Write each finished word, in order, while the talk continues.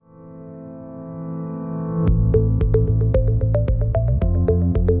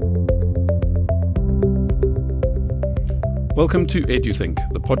Welcome to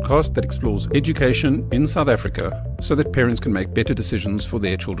EduThink, the podcast that explores education in South Africa so that parents can make better decisions for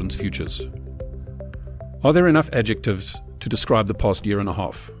their children's futures. Are there enough adjectives to describe the past year and a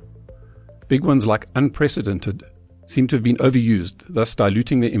half? Big ones like unprecedented seem to have been overused, thus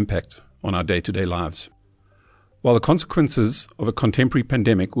diluting their impact on our day-to-day lives. While the consequences of a contemporary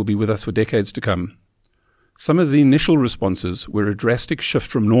pandemic will be with us for decades to come, some of the initial responses were a drastic shift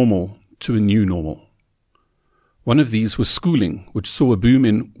from normal to a new normal. One of these was schooling, which saw a boom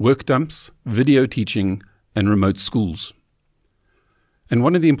in work dumps, video teaching, and remote schools. And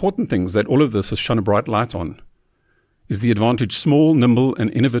one of the important things that all of this has shone a bright light on is the advantage small, nimble, and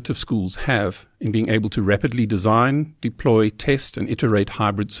innovative schools have in being able to rapidly design, deploy, test, and iterate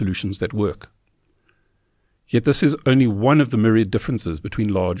hybrid solutions that work. Yet this is only one of the myriad differences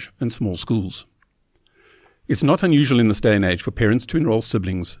between large and small schools. It's not unusual in this day and age for parents to enroll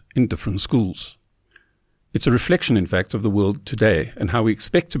siblings in different schools. It's a reflection, in fact, of the world today and how we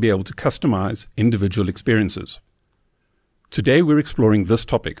expect to be able to customize individual experiences. Today we're exploring this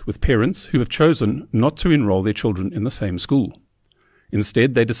topic with parents who have chosen not to enroll their children in the same school.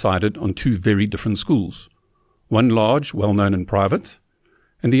 Instead, they decided on two very different schools, one large, well-known and private,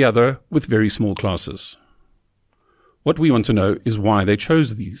 and the other with very small classes. What we want to know is why they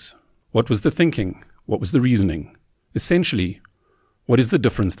chose these. What was the thinking? What was the reasoning? Essentially, what is the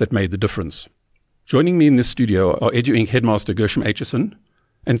difference that made the difference? Joining me in this studio are EduInc headmaster Gershom Aitchison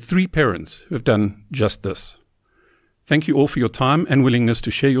and three parents who have done just this. Thank you all for your time and willingness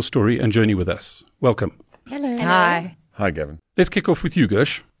to share your story and journey with us. Welcome. Hello. Hi. Hi, Gavin. Let's kick off with you,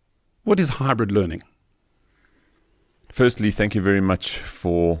 Gersh. What is hybrid learning? Firstly, thank you very much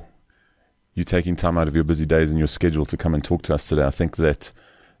for you taking time out of your busy days and your schedule to come and talk to us today. I think that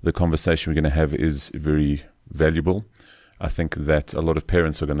the conversation we're going to have is very valuable. I think that a lot of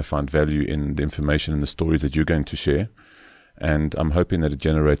parents are going to find value in the information and the stories that you're going to share. And I'm hoping that it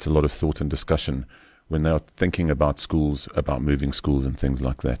generates a lot of thought and discussion when they are thinking about schools, about moving schools and things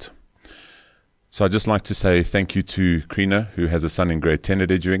like that. So I'd just like to say thank you to Krina, who has a son in grade 10 at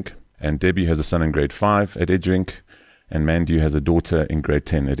EduInc, and Debbie, who has a son in grade 5 at EduInc, and Mandy, who has a daughter in grade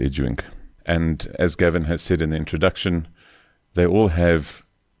 10 at EduInc. And as Gavin has said in the introduction, they all have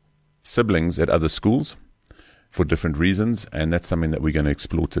siblings at other schools for different reasons, and that's something that we're going to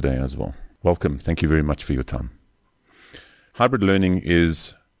explore today as well. Welcome. Thank you very much for your time. Hybrid learning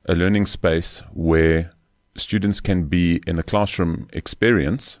is a learning space where students can be in a classroom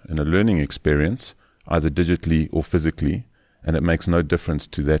experience, in a learning experience, either digitally or physically, and it makes no difference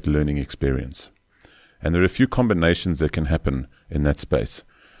to that learning experience. And there are a few combinations that can happen in that space.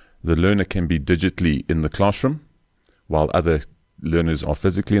 The learner can be digitally in the classroom, while other learners are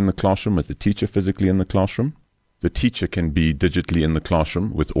physically in the classroom, with the teacher physically in the classroom. The teacher can be digitally in the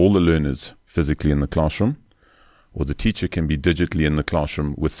classroom with all the learners physically in the classroom, or the teacher can be digitally in the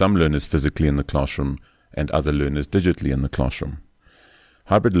classroom with some learners physically in the classroom and other learners digitally in the classroom.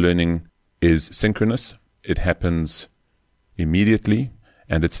 Hybrid learning is synchronous. It happens immediately,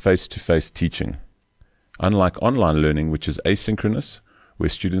 and it's face-to-face teaching. Unlike online learning, which is asynchronous, where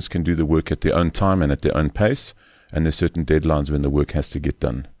students can do the work at their own time and at their own pace, and there's certain deadlines when the work has to get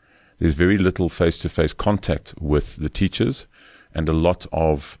done. There's very little face-to-face contact with the teachers, and a lot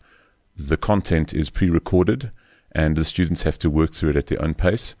of the content is pre-recorded, and the students have to work through it at their own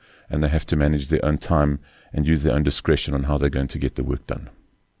pace, and they have to manage their own time and use their own discretion on how they're going to get the work done.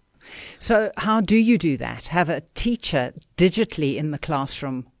 So how do you do that? Have a teacher digitally in the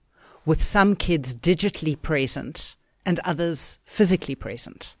classroom with some kids digitally present and others physically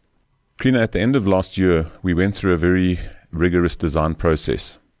present? Krina, at the end of last year, we went through a very rigorous design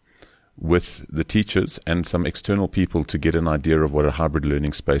process with the teachers and some external people to get an idea of what a hybrid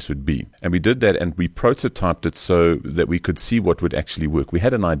learning space would be. And we did that, and we prototyped it so that we could see what would actually work. We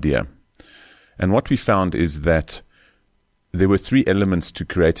had an idea. And what we found is that there were three elements to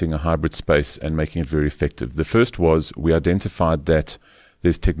creating a hybrid space and making it very effective. The first was we identified that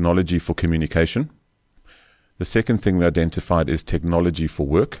there's technology for communication. The second thing we identified is technology for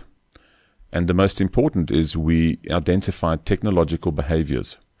work. And the most important is we identified technological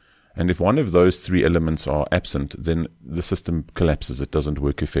behaviors. And if one of those three elements are absent, then the system collapses. It doesn't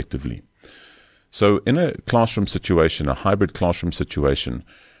work effectively. So in a classroom situation, a hybrid classroom situation,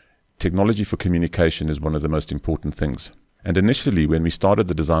 technology for communication is one of the most important things. And initially, when we started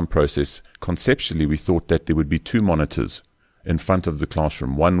the design process, conceptually, we thought that there would be two monitors in front of the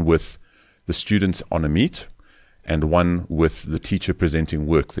classroom, one with the students on a Meet and one with the teacher presenting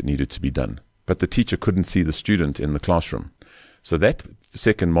work that needed to be done. But the teacher couldn't see the student in the classroom. So that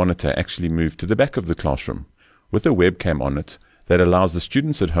second monitor actually moved to the back of the classroom with a webcam on it, that allows the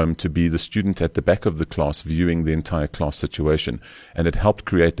students at home to be the student at the back of the class viewing the entire class situation. And it helped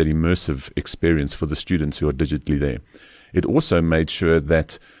create that immersive experience for the students who are digitally there. It also made sure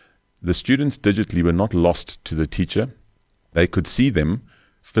that the students digitally were not lost to the teacher. They could see them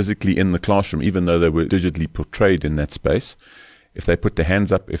physically in the classroom, even though they were digitally portrayed in that space. If they put their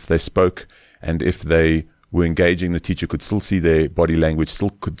hands up, if they spoke, and if they were engaging, the teacher could still see their body language,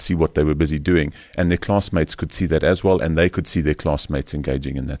 still could see what they were busy doing, and their classmates could see that as well, and they could see their classmates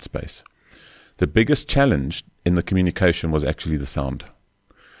engaging in that space. The biggest challenge in the communication was actually the sound,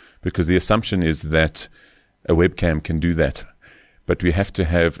 because the assumption is that a webcam can do that, but we have to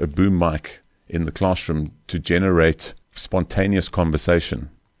have a boom mic in the classroom to generate spontaneous conversation.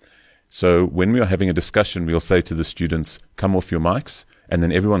 So when we are having a discussion, we'll say to the students, come off your mics, and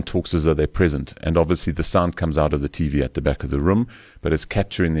then everyone talks as though they're present. And obviously the sound comes out of the TV at the back of the room, but it's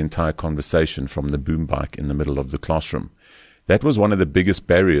capturing the entire conversation from the boom mic in the middle of the classroom. That was one of the biggest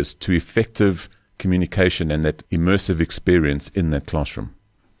barriers to effective communication and that immersive experience in that classroom.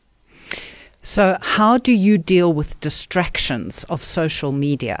 So how do you deal with distractions of social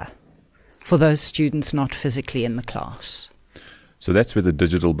media for those students not physically in the class? So that's where the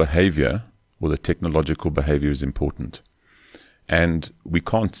digital behavior or the technological behavior is important. And we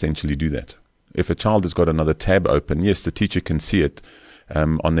can't essentially do that. If a child has got another tab open, yes, the teacher can see it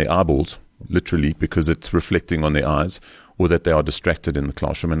on their eyeballs, literally, because it's reflecting on their eyes, or that they are distracted in the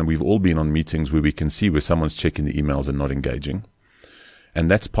classroom. And we've all been on meetings where we can see where someone's checking the emails and not engaging. And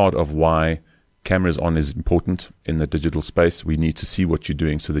that's part of why cameras on is important in the digital space. We need to see what you're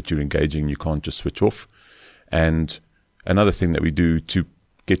doing so that you're engaging. You can't just switch off. And another thing that we do to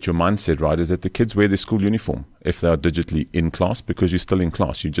get your mindset right is that the kids wear their school uniform if they are digitally in class, because you're still in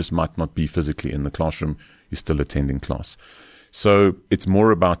class. You just might not be physically in the classroom. You're still attending class. So it's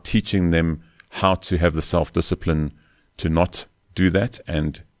more about teaching them how to have the self-discipline to not do that,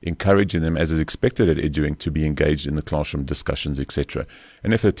 and encouraging them, as is expected at EduInc, to be engaged in the classroom discussions, etc.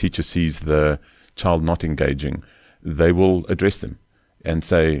 And if a teacher sees the child not engaging, they will address them and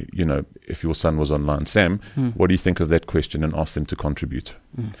say, you know, if your son was online, Sam, what do you think of that question, and ask them to contribute.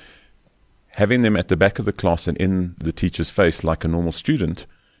 Having them at the back of the class and in the teacher's face like a normal student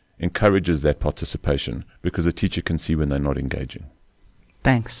encourages that participation, because the teacher can see when they're not engaging.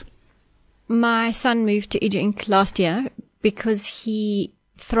 Thanks. My son moved to EduInc last year because he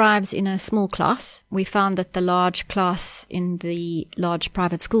thrives in a small class. We found that the large class in the large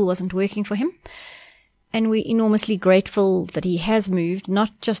private school wasn't working for him. And we're enormously grateful that he has moved,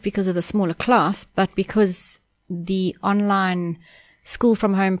 not just because of the smaller class, but because the online school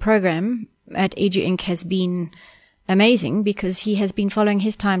from home program at EduInc has been amazing, because he has been following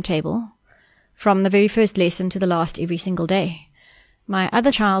his timetable from the very first lesson to the last every single day. My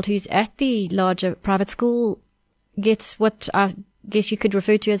other child, who's at the larger private school, gets what I guess you could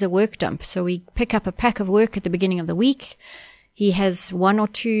refer to as a work dump. So we pick up a pack of work at the beginning of the week. He has 1 or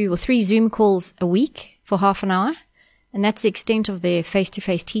 2 or 3 Zoom calls a week for half an hour, and that's the extent of their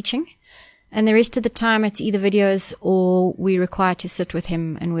face-to-face teaching. And the rest of the time it's either videos or we're required to sit with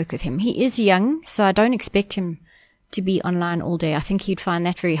him and work with him. He is young, so I don't expect him to be online all day. I think he'd find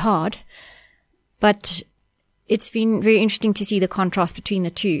that very hard. But it's been very interesting to see the contrast between the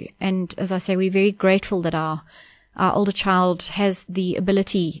two. And as I say, we're very grateful that our older child has the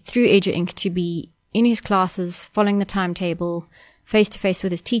ability through EduInc to be in his classes, following the timetable, face-to-face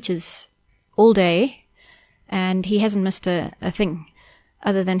with his teachers all day. And he hasn't missed a thing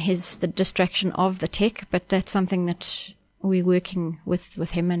other than the distraction of the tech. But that's something that we're working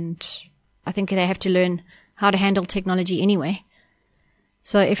with him. And I think they have to learn how to handle technology anyway.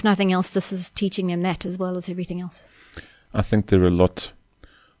 So if nothing else, this is teaching them that as well as everything else. I think there are a lot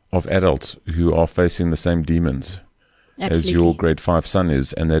of adults who are facing the same demons as your grade 5 son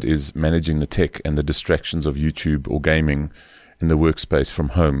is, and that is managing the tech and the distractions of YouTube or gaming in the workspace from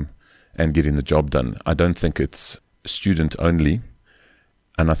home and getting the job done. I don't think it's student only,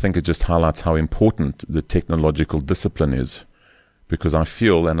 and I think it just highlights how important the technological discipline is, because I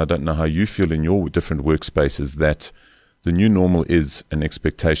feel, and I don't know how you feel in your different workspaces, that the new normal is an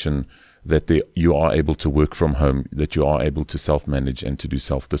expectation that you are able to work from home, that you are able to self-manage and to do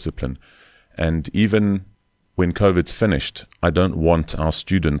self-discipline. And even when COVID's finished, I don't want our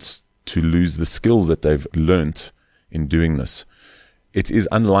students to lose the skills that they've learnt in doing this. It is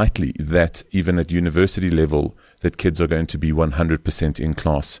unlikely that even at university level that kids are going to be 100% in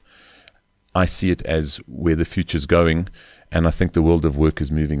class. I see it as where the future's going, and I think the world of work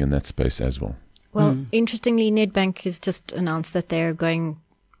is moving in that space as well. Well, interestingly, Nedbank has just announced that they're going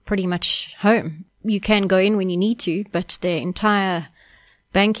pretty much home. You can go in when you need to, but their entire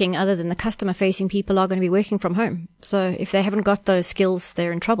banking other than the customer facing people are going to be working from home. So if they haven't got those skills,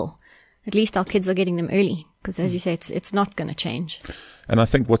 they're in trouble. At least our kids are getting them early because, as you say, it's not going to change. And I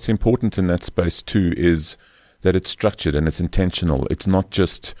think what's important in that space too is that it's structured and it's intentional. It's not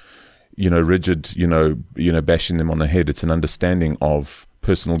just, rigid, bashing them on the head. It's an understanding of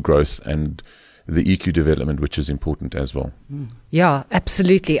personal growth and the EQ development, which is important as well. Yeah,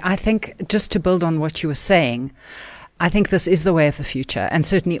 absolutely. I think just to build on what you were saying, I think this is the way of the future. And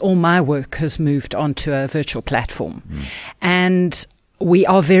certainly all my work has moved onto a virtual platform. And we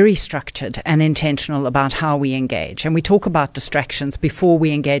are very structured and intentional about how we engage. And we talk about distractions before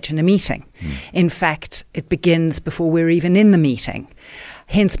we engage in a meeting. In fact, it begins before we're even in the meeting.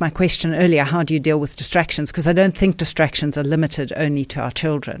 Hence my question earlier, how do you deal with distractions? Because I don't think distractions are limited only to our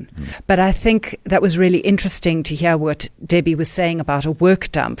children. But I think that was really interesting to hear what Debbie was saying about a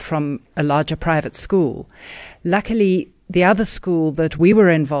work dump from a larger private school. Luckily, the other school that we were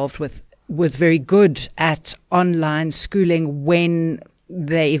involved with was very good at online schooling when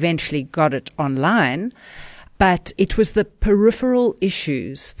they eventually got it online. But it was the peripheral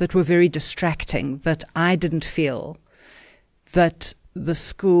issues that were very distracting that I didn't feel that the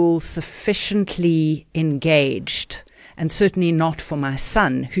school sufficiently engaged, and certainly not for my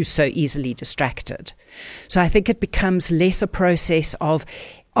son, who's so easily distracted. So I think it becomes less a process of,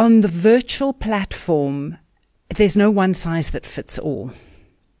 on the virtual platform, there's no one size that fits all.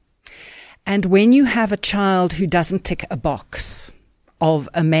 And when you have a child who doesn't tick a box of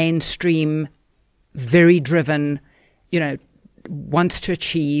a mainstream, very driven, wants to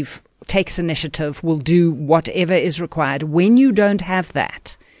achieve, takes initiative, will do whatever is required. When you don't have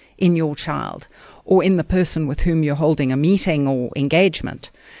that in your child or in the person with whom you're holding a meeting or engagement,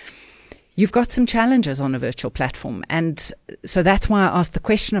 you've got some challenges on a virtual platform. And so that's why I asked the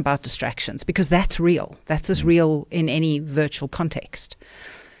question about distractions, because that's real. That's as real in any virtual context.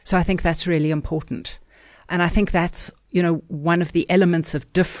 So I think that's really important. And I think that's, one of the elements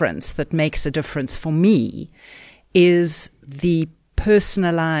of difference that makes a difference for me is the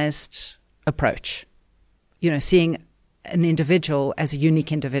personalized approach, seeing an individual as a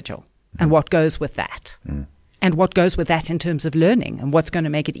unique individual and what goes with that. And what goes with that in terms of learning and what's going to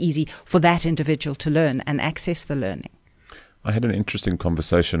make it easy for that individual to learn and access the learning. I had an interesting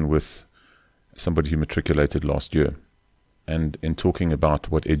conversation with somebody who matriculated last year. And in talking about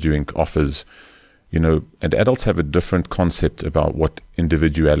what EduInc offers, and adults have a different concept about what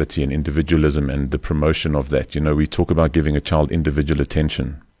individuality and individualism and the promotion of that. We talk about giving a child individual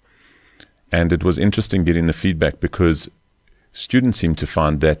attention. And it was interesting getting the feedback because students seem to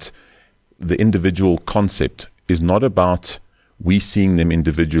find that the individual concept is not about we seeing them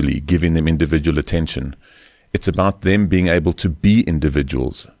individually, giving them individual attention. It's about them being able to be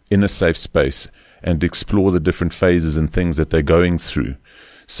individuals in a safe space and explore the different phases and things that they're going through.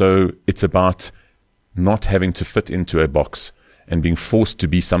 So it's about not having to fit into a box and being forced to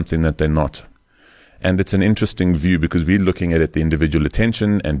be something that they're not. And it's an interesting view because we're looking at the individual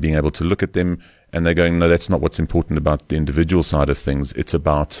attention and being able to look at them, and they're going, no, that's not what's important about the individual side of things. It's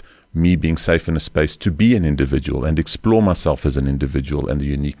about me being safe in a space to be an individual and explore myself as an individual and the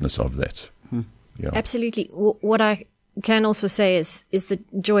uniqueness of that. Yeah. Absolutely. What I can also say is the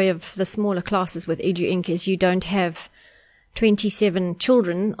joy of the smaller classes with EduInc is you don't have 27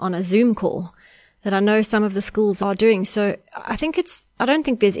 children on a Zoom call that I know some of the schools are doing. So I don't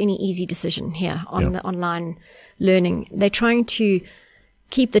think there's any easy decision here on the online learning. They're trying to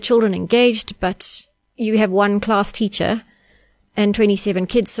keep the children engaged, but you have one class teacher and 27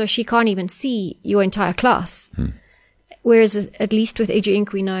 kids, so she can't even see your entire class. Whereas at least with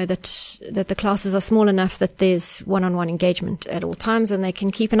EduInc, we know that the classes are small enough that there's one-on-one engagement at all times, and they can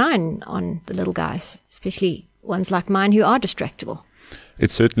keep an eye on the little guys, especially ones like mine who are distractible. It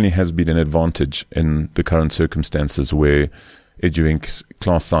certainly has been an advantage in the current circumstances where EduInc's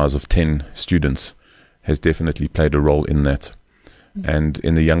class size of 10 students has definitely played a role in that. And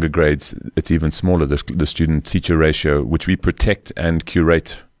in the younger grades, it's even smaller, the student-teacher ratio, which we protect and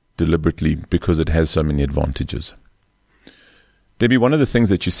curate deliberately because it has so many advantages. Debbie, one of the things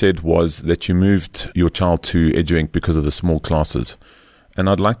that you said was that you moved your child to EduInc because of the small classes. And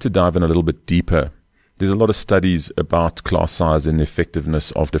I'd like to dive in a little bit deeper. There's a lot of studies about class size and the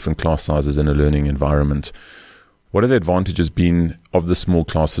effectiveness of different class sizes in a learning environment. What are the advantages been of the small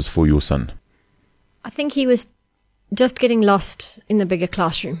classes for your son? I think he was just getting lost in the bigger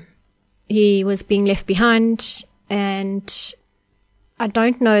classroom. He was being left behind, and I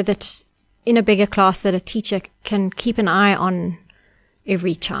don't know that in a bigger class that a teacher can keep an eye on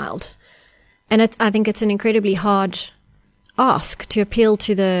every child. And I think it's an incredibly hard ask to appeal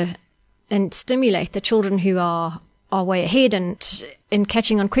to and stimulate the children who are are way ahead and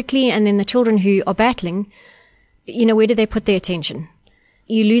catching on quickly, and then the children who are battling, where do they put their attention?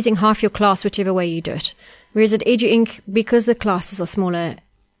 You're losing half your class whichever way you do it. Whereas at Edu Inc., because the classes are smaller,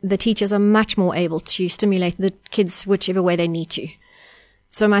 the teachers are much more able to stimulate the kids whichever way they need to.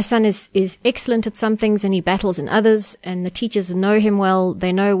 So my son is excellent at some things and he battles in others, and the teachers know him well.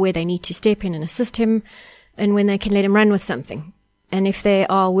 They know where they need to step in and assist him and when they can let him run with something. And if they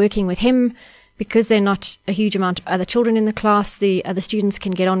are working with him, because they're not a huge amount of other children in the class, the other students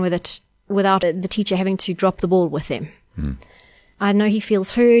can get on with it without the teacher having to drop the ball with them. I know he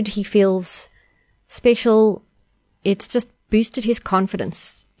feels heard, he feels special. It's just boosted his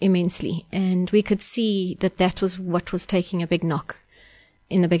confidence immensely. And we could see that was what was taking a big knock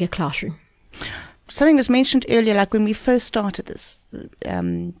in the bigger classroom. Something was mentioned earlier, like when we first started this,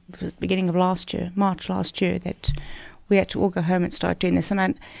 beginning of last year, March last year, that we had to all go home and start doing this.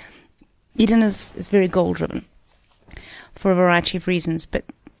 And Eden is very goal-driven for a variety of reasons. But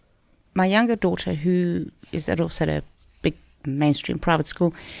my younger daughter, who is also at a big mainstream private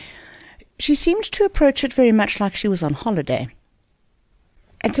school, she seemed to approach it very much like she was on holiday.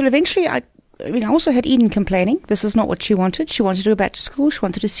 Until eventually, I also had Eden complaining. This is not what she wanted. She wanted to go back to school. She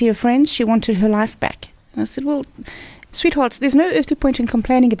wanted to see her friends. She wanted her life back. And I said, well, sweethearts, there's no earthly point in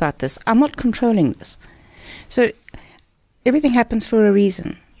complaining about this. I'm not controlling this. So everything happens for a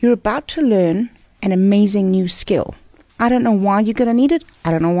reason. You're about to learn an amazing new skill. I don't know why you're going to need it.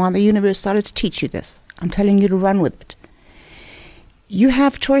 I don't know why the universe started to teach you this. I'm telling you to run with it. You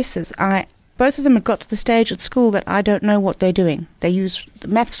have choices. Both of them have got to the stage at school that I don't know what they're doing. The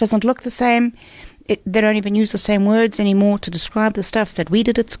maths doesn't look the same. They don't even use the same words anymore to describe the stuff that we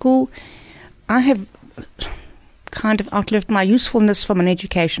did at school. I have kind of outlived my usefulness from an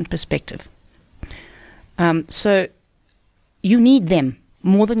education perspective. So you need them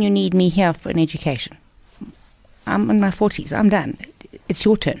more than you need me here for an education. I'm in my 40s. I'm done. It's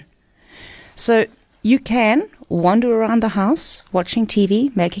your turn. So you can wander around the house, watching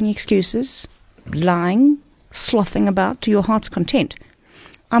TV, making excuses, lying, slothing about to your heart's content.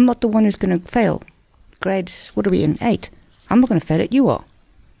 I'm not the one who's going to fail. Grade, what are we in? 8. I'm not going to fail it. You are.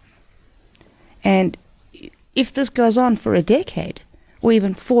 And if this goes on for a decade, or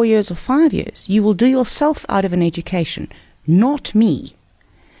even 4 years or 5 years, you will do yourself out of an education, not me.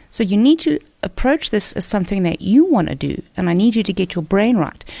 So you need to approach this as something that you want to do, and I need you to get your brain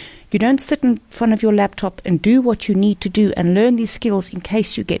right. You don't sit in front of your laptop and do what you need to do and learn these skills in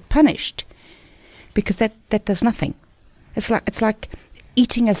case you get punished, because that does nothing. It's like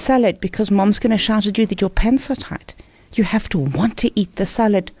eating a salad because mom's going to shout at you that your pants are tight. You have to want to eat the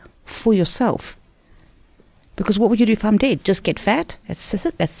salad for yourself. Because what would you do if I'm dead? Just get fat? That's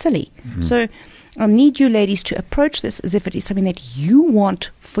silly. Mm-hmm. So I need you ladies to approach this as if it is something that you want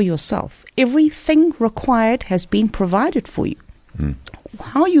for yourself. Everything required has been provided for you. Mm.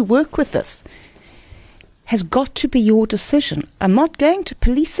 How you work with this has got to be your decision. I'm not going to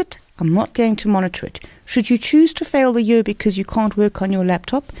police it. I'm not going to monitor it. Should you choose to fail the year because you can't work on your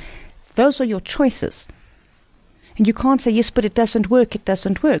laptop, those are your choices. And you can't say, yes, but it doesn't work,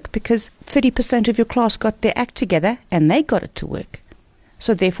 because 30% of your class got their act together and they got it to work.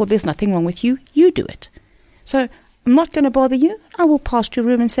 So therefore, there's nothing wrong with you. You do it. So I'm not going to bother you. I will pass your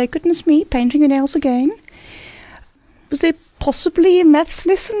room and say, goodness me, painting your nails again. Was there possibly a maths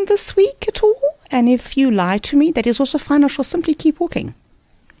lesson this week at all? And if you lie to me, that is also fine. I shall simply keep walking.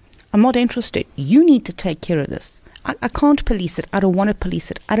 I'm not interested. You need to take care of this. I can't police it. I don't want to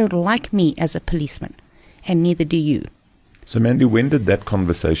police it. I don't like me as a policeman, and neither do you. So, Mandy, when did that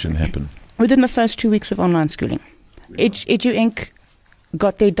conversation happen? Within the first 2 weeks of online schooling. Edu Inc.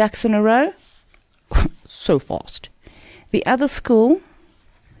 got their ducks in a row so fast. The other school,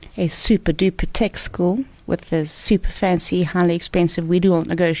 a super-duper tech school with the super fancy, highly expensive, we do not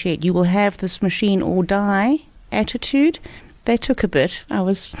negotiate, you will have this machine or die attitude, they took a bit. I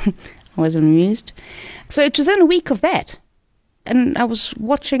was amused. So it was in a week of that. And I was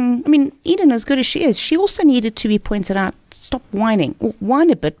watching, Eden, as good as she is, she also needed to be pointed out, stop whining, or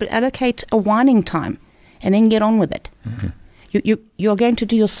whine a bit, but allocate a whining time, and then get on with it. Mm-hmm. You're going to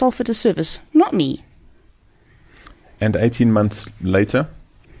do yourself a disservice, not me. And 18 months later?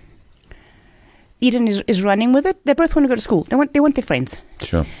 Eden is running with it. They both want to go to school. They want their friends.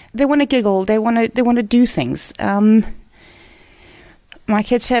 Sure. They want to giggle. They want to do things. My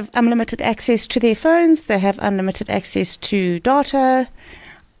kids have unlimited access to their phones. They have unlimited access to data.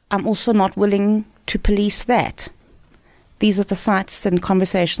 I'm also not willing to police that. These are the sites and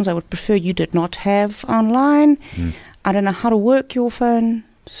conversations I would prefer you did not have online. Mm. I don't know how to work your phone.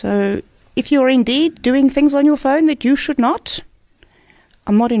 So if you're indeed doing things on your phone that you should not,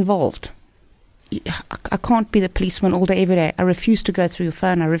 I'm not involved. I can't be the policeman all day, every day. I refuse to go through your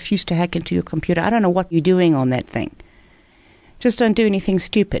phone. I refuse to hack into your computer. I don't know what you're doing on that thing. Just don't do anything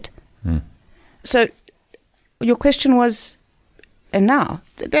stupid. So your question was, and now,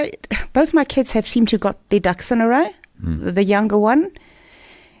 both my kids have seemed to got their ducks in a row. The younger one,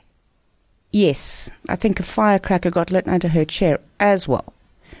 yes, I think a firecracker got lit under her chair as well.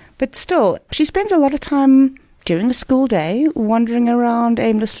 But still, she spends a lot of time during the school day wandering around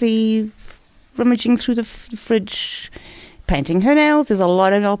aimlessly, rummaging through the fridge, painting her nails. There's a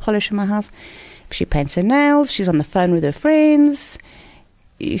lot of nail polish in my house. If she paints her nails, she's on the phone with her friends.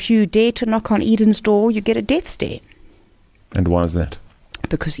 If you dare to knock on Eden's door, you get a death stare. And why is that?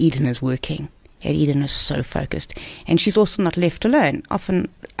 Because Eden is working. And Eden is so focused. And she's also not left alone. Often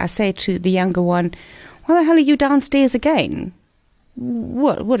I say to the younger one, why the hell are you downstairs again?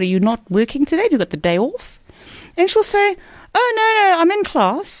 What are you not working today? Have you got the day off? And she'll say, oh, no, I'm in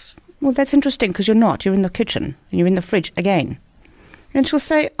class. Well, that's interesting because you're not. You're in the kitchen and you're in the fridge again. And she'll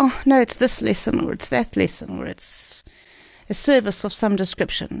say, oh, no, it's this lesson or it's that lesson or it's a service of some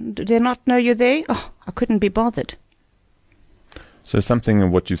description. Do they not know you're there? Oh, I couldn't be bothered. So something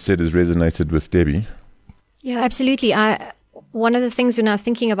of what you've said has resonated with Debbie. Yeah, absolutely. One of the things when I was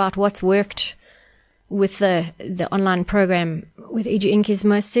thinking about what's worked with the online program with Edu Inc. is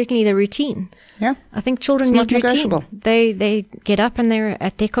most certainly the routine. Yeah. I think children need routine. They get up and they're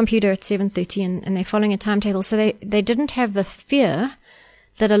at their computer at 7:30 and they're following a timetable. So they didn't have the fear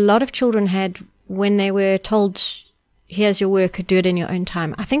that a lot of children had when they were told, here's your work, do it in your own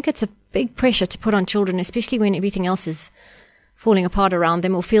time. I think it's a big pressure to put on children, especially when everything else is falling apart around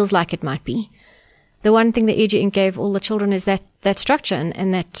them or feels like it might be. The one thing that Edu Inc. gave all the children is that structure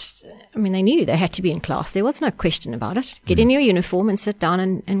and that, I mean, they knew they had to be in class. There was no question about it. Get in your uniform and sit down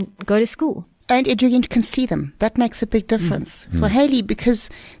and go to school. And Edu Inc. can see them. That makes a big difference. For Hayley,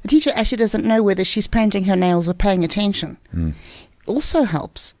 because the teacher actually doesn't know whether she's painting her nails or paying attention. Also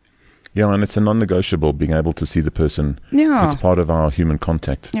helps. Yeah, and it's a non-negotiable, being able to see the person. Yeah. It's part of our human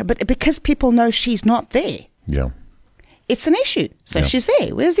contact. Yeah, but because people know she's not there. Yeah. It's an issue. So she's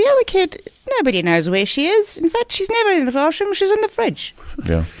there. Whereas the other kid, nobody knows where she is. In fact, she's never in the classroom. She's in the fridge.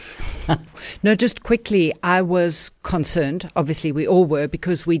 Yeah. No, just quickly, I was concerned. Obviously, we all were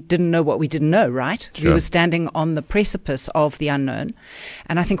because we didn't know what we didn't know, right? Sure. We were standing on the precipice of the unknown,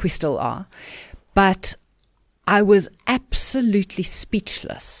 and I think we still are. But I was absolutely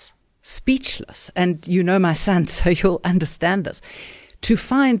speechless. And you know my son, so you'll understand this. To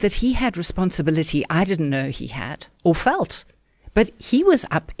find that he had responsibility I didn't know he had or felt. But he was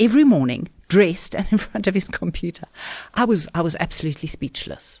up every morning, dressed and in front of his computer. I was absolutely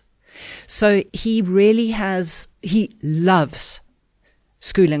speechless. So he loves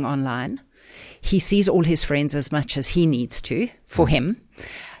schooling online. He sees all his friends as much as he needs to for him.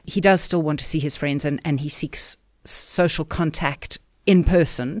 He does still want to see his friends and he seeks social contact in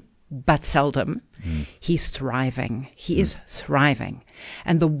person, but seldom. He's thriving. He is thriving.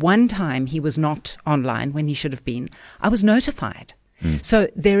 And the one time he was not online when he should have been, I was notified. So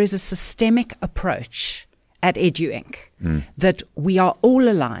there is a systemic approach at Edu Inc. That we are all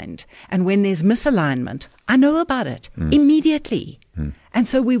aligned. And when there's misalignment, I know about it immediately. And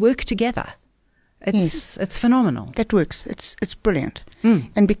so we work together. It's phenomenal. That works. It's brilliant.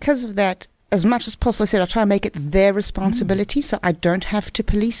 And because of that, as much as possible, I said I try and make it their responsibility so I don't have to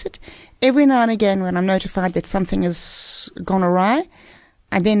police it. Every now and again when I'm notified that something has gone awry,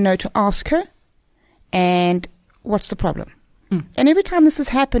 I then know to ask her, and what's the problem? And every time this has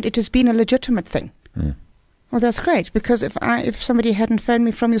happened, it has been a legitimate thing. Well, that's great, because if somebody hadn't phoned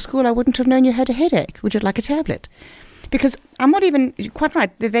me from your school, I wouldn't have known you had a headache. Would you like a tablet? Because I'm not even, quite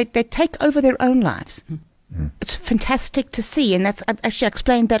right, they take over their own lives. It's fantastic to see, and I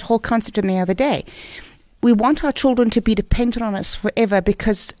explained that whole concept in the other day. We want our children to be dependent on us forever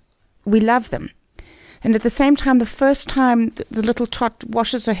because we love them. And at the same time, the first time the little tot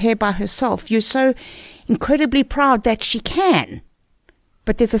washes her hair by herself, you're so incredibly proud that she can.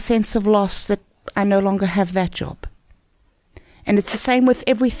 But there's a sense of loss that I no longer have that job. And it's the same with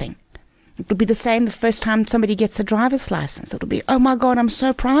everything. It'll be the same the first time somebody gets a driver's license. It'll be, oh my God, I'm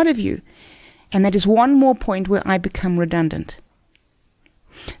so proud of you. And that is one more point where I become redundant.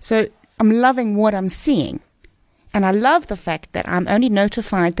 So I'm loving what I'm seeing. And I love the fact that I'm only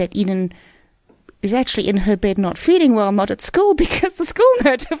notified that Eden is actually in her bed not feeling well, not at school, because the school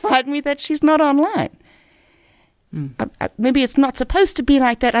notified me that she's not online. Maybe it's not supposed to be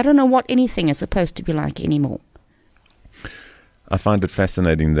like that. I don't know what anything is supposed to be like anymore. I find it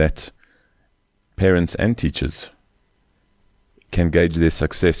fascinating that parents and teachers can gauge their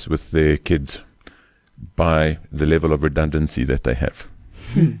success with their kids by the level of redundancy that they have.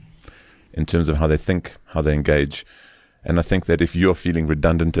 in terms of how they think, how they engage. And I think that if you're feeling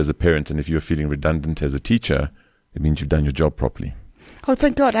redundant as a parent and if you're feeling redundant as a teacher, it means you've done your job properly. Oh,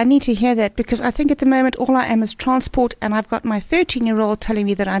 thank God. I need to hear that, because I think at the moment all I am is transport, and I've got my 13-year-old telling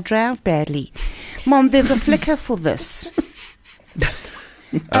me that I drive badly. Mom, there's a flicker for this.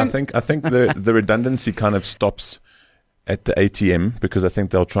 I think the redundancy kind of stops at the ATM, because I think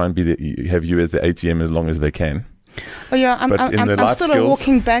they'll try and have you as the ATM as long as they can. Oh yeah, I'm still skills, a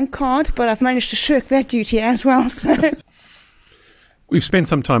walking bank card, but I've managed to shirk that duty as well. So. We've spent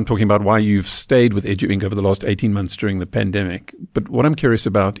some time talking about why you've stayed with Edu Inc. over the last 18 months during the pandemic. But what I'm curious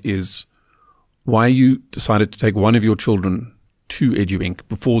about is why you decided to take one of your children to Edu Inc.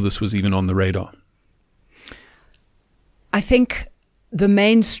 before this was even on the radar. I think the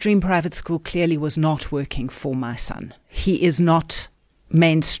mainstream private school clearly was not working for my son. He is not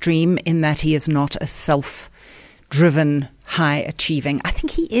mainstream in that he is not a self-driven, high-achieving. I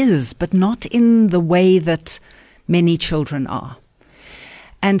think he is, but not in the way that many children are.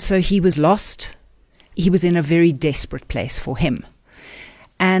 And so he was lost. He was in a very desperate place for him.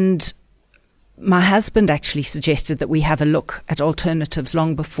 And my husband actually suggested that we have a look at alternatives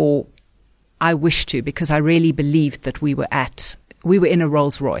long before I wished to, because I really believed that we were in a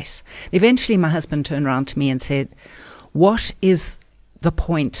Rolls Royce. Eventually my husband turned around to me and said, what is the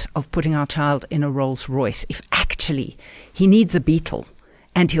point of putting our child in a Rolls Royce if actually he needs a Beetle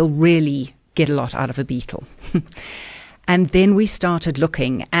and he'll really get a lot out of a Beetle? And then we started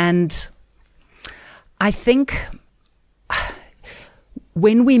looking, and I think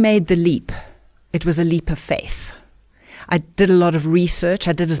when we made the leap, it was a leap of faith. I did a lot of research.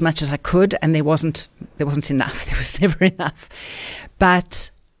 I did as much as I could, and there wasn't enough. There was never enough. But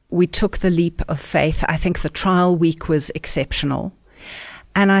we took the leap of faith. I think the trial week was exceptional.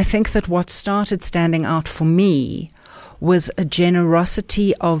 And I think that what started standing out for me was a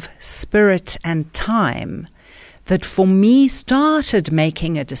generosity of spirit and time that for me started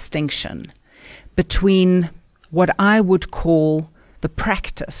making a distinction between what I would call the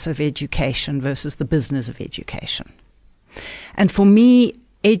practice of education versus the business of education. And for me,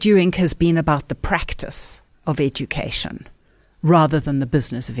 Edu Inc. has been about the practice of education rather than the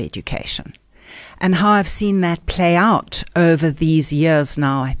business of education. And how I've seen that play out over these years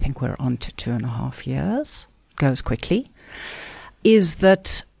now, I think we're on to 2.5 years, goes quickly, is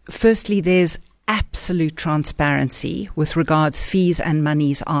that firstly there's absolute transparency with regards fees and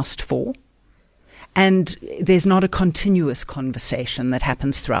monies asked for. And there's not a continuous conversation that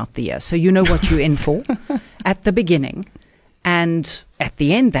happens throughout the year. So you know what you're in for at the beginning. And at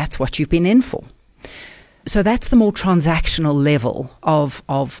the end, that's what you've been in for. So that's the more transactional level of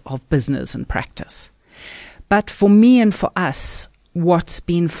business and practice. But for me and for us, what's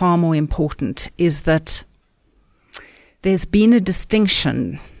been far more important is that there's been a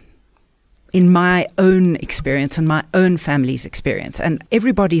distinction in my own experience and my own family's experience. And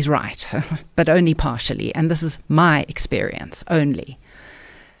everybody's right, but only partially. And this is my experience only.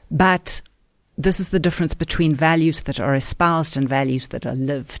 But this is the difference between values that are espoused and values that are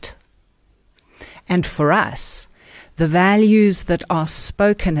lived. And for us, the values that are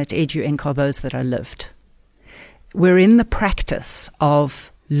spoken at Edu Inc. are those that are lived. We're in the practice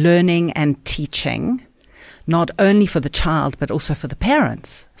of learning and teaching, not only for the child, but also for the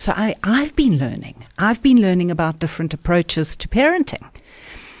parents. So I've been learning. I've been learning about different approaches to parenting.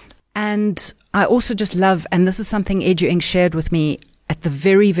 And I also just love, and this is something Edu Inc. shared with me at the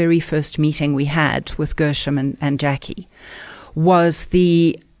very, very first meeting we had with Gershom and Jackie, was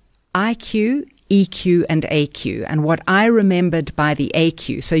the IQ, EQ, and AQ. And what I remembered by the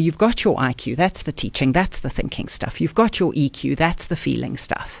AQ, so you've got your IQ, that's the teaching, that's the thinking stuff. You've got your EQ, that's the feeling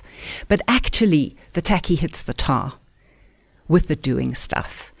stuff. But actually, the tacky hits the tar with the doing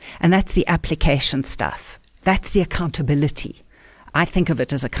stuff. And that's the application stuff. That's the accountability. I think of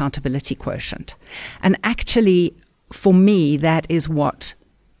it as accountability quotient. And actually, for me, that is what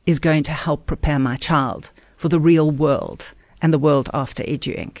is going to help prepare my child for the real world and the world after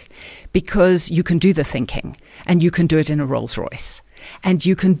Edu Inc. Because you can do the thinking, and you can do it in a Rolls Royce. And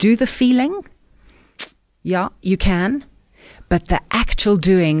you can do the feeling. Yeah, you can. But the actual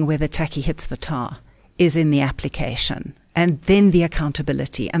doing where the tacky hits the tar is in the application. And then the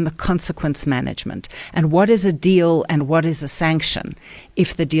accountability and the consequence management. And what is a deal and what is a sanction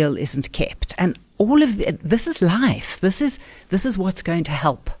if the deal isn't kept. And all of this is life. This is what's going to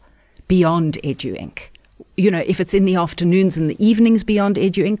help beyond Edu Inc. You know, if it's in the afternoons and the evenings beyond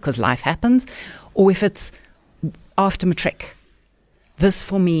Edu Inc., because life happens, or if it's after matric. This,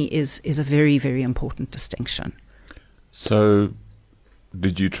 for me, is a very, very important distinction. So,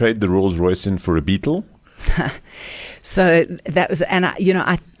 did you trade the Rolls Royce in for a Beetle? So that was, and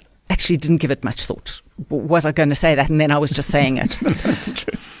I actually didn't give it much thought. Was I going to say that? And then I was just saying it. That's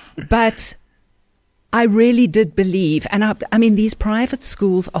true. But I really did believe, and I mean, these private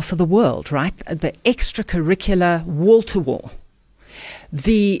schools offer the world, right? The extracurricular wall-to-wall,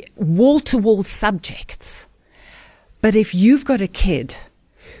 the wall-to-wall subjects. But if you've got a kid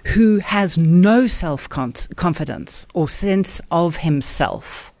who has no self-confidence or sense of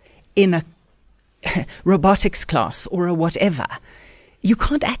himself in a robotics class or a whatever, you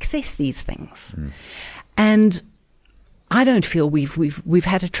can't access these things. And I don't feel we've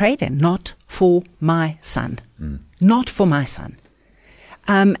had a trade-in, not for my son. Not for my son.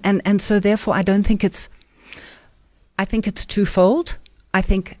 And so therefore I think it's twofold. I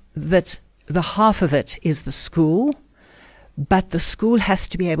think that the half of it is the school, but the school has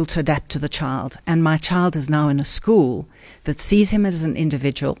to be able to adapt to the child. And my child is now in a school that sees him as an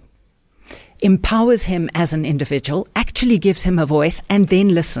individual, empowers him as an individual, actually gives him a voice, and then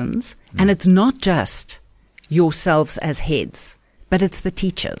listens. And it's not just yourselves as heads, but it's the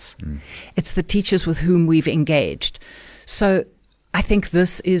teachers. It's the teachers with whom we've engaged. So I think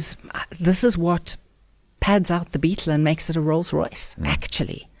this is what pads out the Beetle and makes it a Rolls Royce,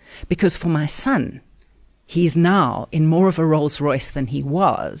 actually. Because for my son, he's now in more of a Rolls Royce than he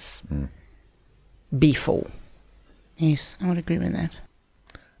was before. Yes, I would agree with that.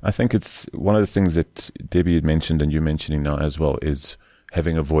 I think it's one of the things that Debbie had mentioned and you're mentioning now as well is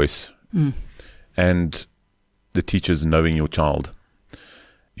having a voice and the teachers knowing your child.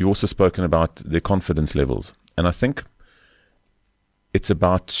 You've also spoken about their confidence levels. And I think it's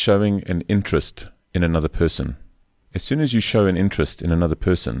about showing an interest in another person. As soon as you show an interest in another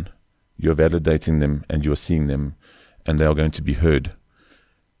person, you're validating them and you're seeing them and they are going to be heard.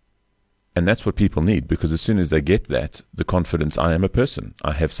 And that's what people need, because as soon as they get that, the confidence, I am a person,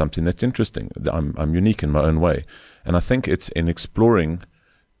 I have something that's interesting, I'm unique in my own way. And I think it's in exploring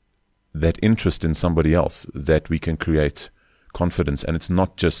that interest in somebody else that we can create confidence. And it's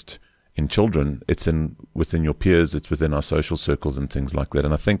not just in children, it's within your peers, it's within our social circles and things like that.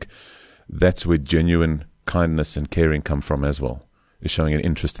 And I think that's where genuine kindness and caring come from as well, is showing an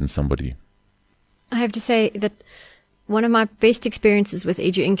interest in somebody. I have to say that one of my best experiences with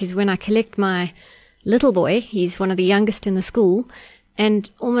Edu Inc. is when I collect my little boy. He's one of the youngest in the school, and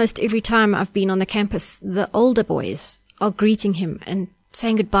almost every time I've been on the campus, the older boys are greeting him and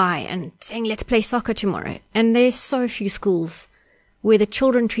saying goodbye and saying, let's play soccer tomorrow. And there's so few schools where the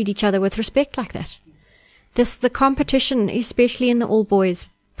children treat each other with respect like that. The competition, especially in the all boys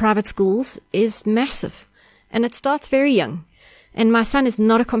private schools, is massive. And it starts very young. And my son is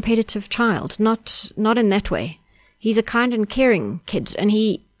not a competitive child, not in that way. He's a kind and caring kid, and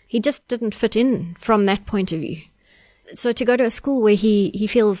he just didn't fit in from that point of view. So to go to a school where he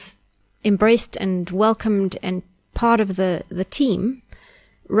feels embraced and welcomed and part of the team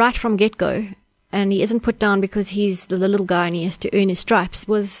right from get-go, and he isn't put down because he's the little guy and he has to earn his stripes,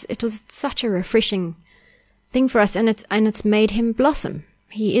 it was such a refreshing thing for us, and it's made him blossom.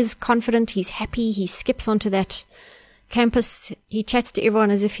 He is confident, he's happy, he skips onto that campus, he chats to everyone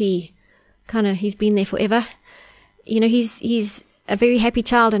as if he's been there forever. You know, he's a very happy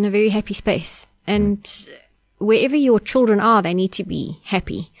child in a very happy space. And wherever your children are, they need to be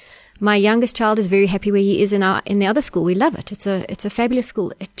happy. My youngest child is very happy where he is in the other school. We love it. It's a fabulous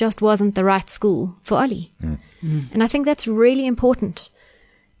school. It just wasn't the right school for Ollie. And I think that's really important,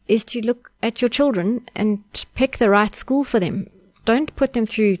 is to look at your children and pick the right school for them. Don't put them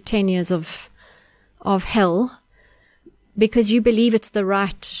through 10 years of hell because you believe it's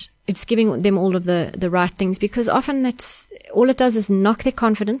giving them all of the right things, because often that's all it does is knock their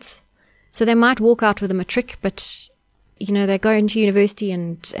confidence. So they might walk out with a matric, but you know, they go into university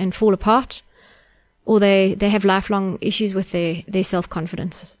and fall apart, or they have lifelong issues with their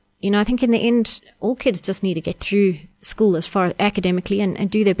self-confidence. You know, I think in the end, all kids just need to get through school as far academically and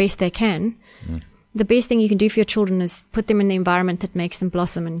do their best they can. The best thing you can do for your children is put them in the environment that makes them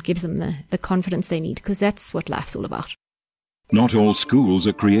blossom and gives them the confidence they need, because that's what life's all about. Not all schools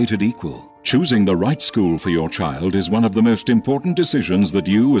are created equal. Choosing the right school for your child is one of the most important decisions that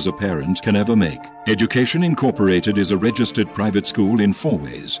you as a parent can ever make. Education Incorporated is a registered private school in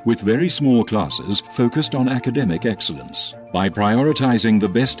Fourways with very small classes focused on academic excellence. By prioritizing the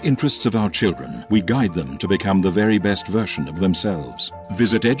best interests of our children, we guide them to become the very best version of themselves.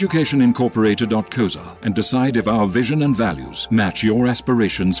 Visit educationincorporated.coza and decide if our vision and values match your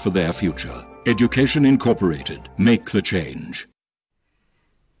aspirations for their future. Education Incorporated. Make the change.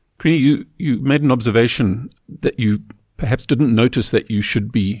 Queenie, you made an observation that you perhaps didn't notice that you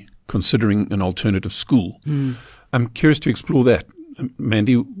should be considering an alternative school. I'm curious to explore that.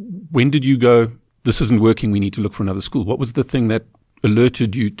 Mandy, when did you go, this isn't working, we need to look for another school? What was the thing that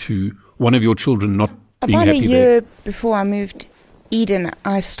alerted you to one of your children not being About happy a there? year before I moved Eden,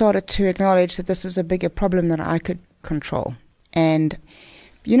 I started to acknowledge that this was a bigger problem that I could control. And,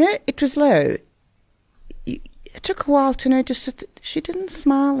 it was low. It took a while to notice that she didn't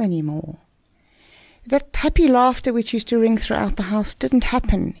smile anymore. That happy laughter which used to ring throughout the house didn't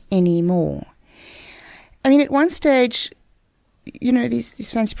happen anymore. I mean, at one stage,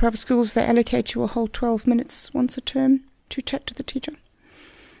 these fancy private schools, they allocate you a whole 12 minutes once a term to chat to the teacher.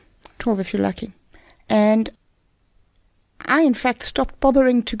 12 if you're lucky. And I, in fact, stopped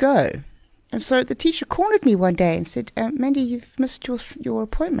bothering to go. And so the teacher cornered me one day and said, Mandy, you've missed your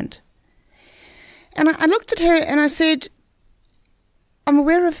appointment. And I looked at her and I said, I'm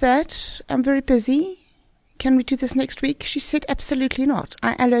aware of that. I'm very busy. Can we do this next week? She said, absolutely not.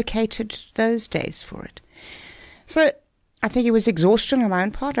 I allocated those days for it. So I think it was exhaustion on my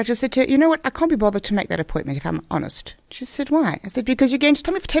own part. I just said to her, you know what? I can't be bothered to make that appointment if I'm honest. She said, why? I said, because you're going to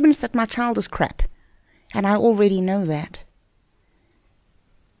tell me for 10 minutes that my child is crap. And I already know that.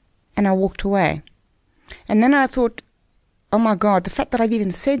 And I walked away. And then I thought, oh my God, the fact that I've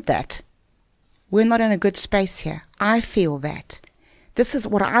even said that, we're not in a good space here. I feel that. This is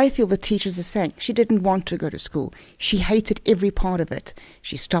what I feel the teachers are saying. She didn't want to go to school. She hated every part of it.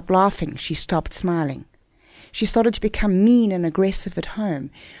 She stopped laughing. She stopped smiling. She started to become mean and aggressive at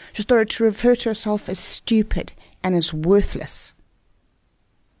home. She started to refer to herself as stupid and as worthless.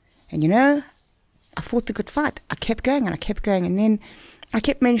 And I fought the good fight. I kept going and I kept going. And then I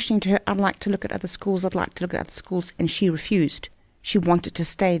kept mentioning to her, I'd like to look at other schools. I'd like to look at other schools. And she refused. She wanted to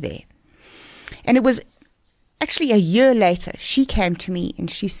stay there. And it was actually a year later, she came to me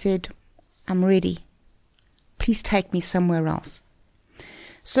and she said, I'm ready. Please take me somewhere else.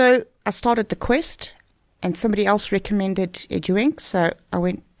 So I started the quest, and somebody else recommended EduInc, so I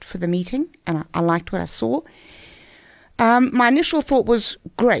went for the meeting, and I liked what I saw. My initial thought was,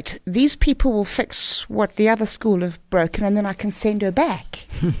 great, these people will fix what the other school have broken, and then I can send her back.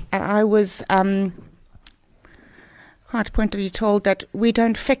 And I was quite pointedly told that we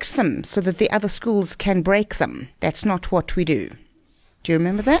don't fix them so that the other schools can break them. That's not what we do. Do you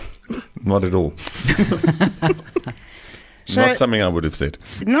remember that? Not at all. So, not something I would have said.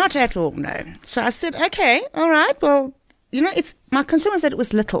 Not at all, no. So I said, okay, all right, well, my concern was that it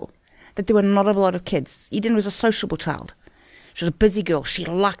was little, that there were not a lot of kids. Eden was a sociable child. She was a busy girl. She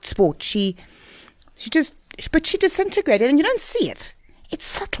liked sport. But she disintegrated, and you don't see it. It's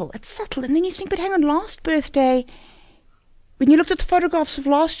subtle. And then you think, but hang on, last birthday, when you looked at the photographs of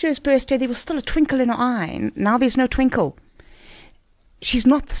last year's birthday, there was still a twinkle in her eye, and now there's no twinkle. She's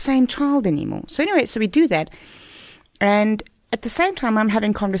not the same child anymore. So anyway, so we do that. And at the same time, I'm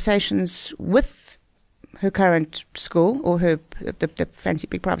having conversations with her current school, or the fancy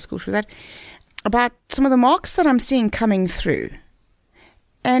big private school she was at, about some of the marks that I'm seeing coming through.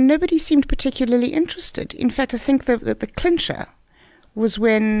 And nobody seemed particularly interested. In fact, I think the clincher was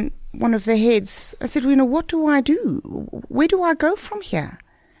when one of the heads, I said, what do I do? Where do I go from here?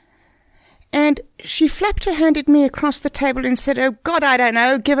 And she flapped her hand at me across the table and said, oh, God, I don't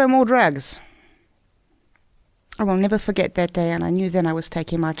know, give her more drugs. I will never forget that day, and I knew then I was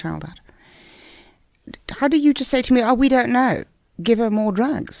taking my child out. How do you just say to me, oh, we don't know, give her more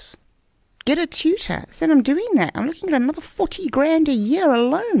drugs? Get a tutor. I said, I'm doing that. I'm looking at another 40 grand a year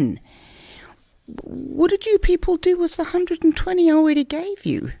alone. What did you people do with the 120 I already gave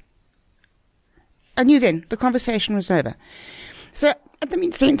you? I knew then the conversation was over. So at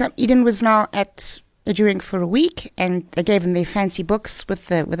the same time, Eden was now at EduInc for a week, and they gave him their fancy books with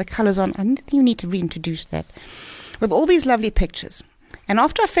the colours on. I think you need to reintroduce that, with all these lovely pictures. And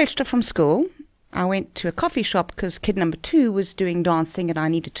after I fetched her from school, I went to a coffee shop because kid number 2 was doing dancing, and I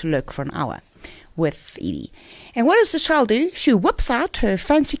needed to lurk for an hour with Edie. And what does the child do? She whips out her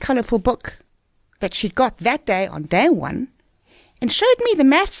fancy colourful book that she'd got that day on day 1 and showed me the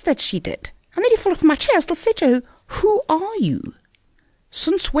maths that she did. And then he fell off my chair. I still said to her, who are you?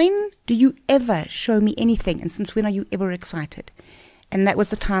 Since when do you ever show me anything? And since when are you ever excited? And that was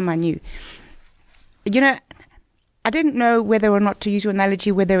the time I knew. I didn't know whether or not to use your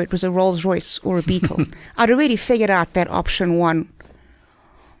analogy, whether it was a Rolls Royce or a Beetle. I'd already figured out that option 1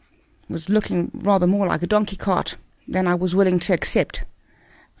 was looking rather more like a donkey cart than I was willing to accept.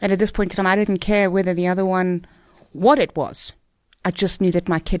 And at this point in time, I didn't care whether the other one, what it was. I just knew that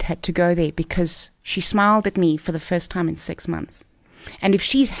my kid had to go there because she smiled at me for the first time in 6 months. And if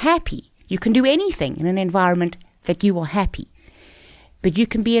she's happy, you can do anything in an environment that you are happy. But you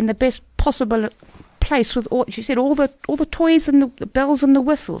can be in the best possible place with all, she said, all the toys and the bells and the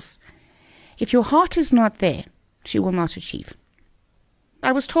whistles. If your heart is not there, she will not achieve.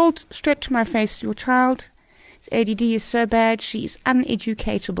 I was told straight to my face, your child His ADD is so bad, she's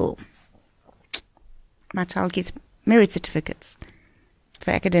uneducatable. My child gets merit certificates for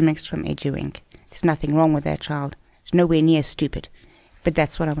academics from EduInc. There's nothing wrong with that child. She's nowhere near stupid. But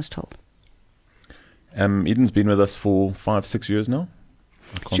that's what I was told. Eden's been with us for 5-6 years now.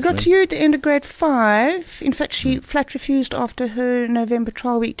 She got to you at the end of grade 5. In fact, she flat refused after her November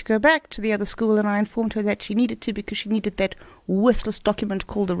trial week to go back to the other school, and I informed her that she needed to because she needed that worthless document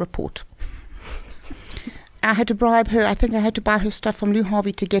called a report. I had to bribe her. I think I had to buy her stuff from Lou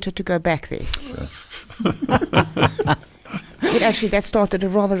Harvey to get her to go back there. But actually, that started a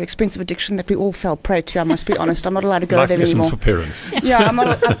rather expensive addiction that we all fell prey to, I must be honest. I'm not allowed to go Life there lessons anymore. for parents. Yeah, I'm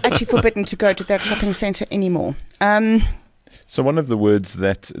actually forbidden to go to that shopping centre anymore. So one of the words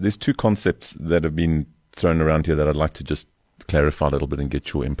that, there's two concepts that have been thrown around here that I'd like to just clarify a little bit and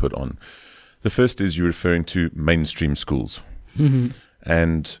get your input on. The first is you're referring to mainstream schools. Mm-hmm.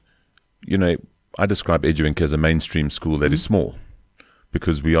 And, you know, I describe EduInc as a mainstream school that is small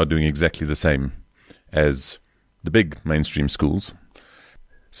because we are doing exactly the same as the big mainstream schools.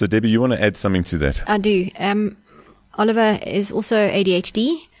 So, Debbie, you want to add something to that? I do. Oliver is also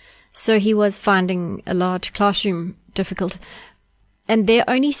ADHD, so he was finding a large classroom difficult. And their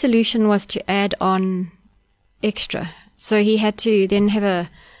only solution was to add on extra. So he had to then have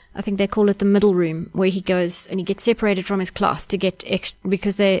I think they call it the middle room, where he goes and he gets separated from his class to get extra,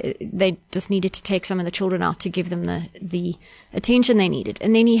 because they just needed to take some of the children out to give them the attention they needed.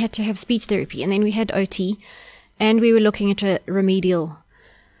 And then he had to have speech therapy. And then we had OT, and we were looking at a remedial.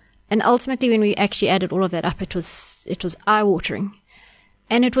 And ultimately, when we actually added all of that up, it was eye-watering.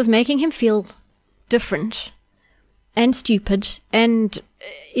 And it was making him feel different and stupid and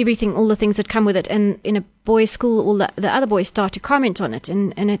everything, all the things that come with it. And in a boys' school, all the other boys start to comment on it,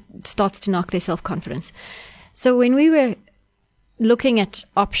 and it starts to knock their self-confidence. So when we were looking at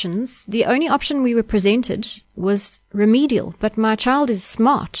options, the only option we were presented was remedial. But my child is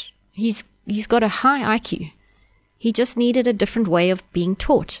smart. He's got a high IQ. He just needed a different way of being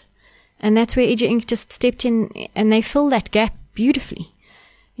taught. And that's where EduInc just stepped in, and they fill that gap beautifully.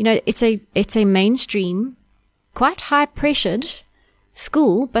 You know, it's a mainstream, quite high-pressured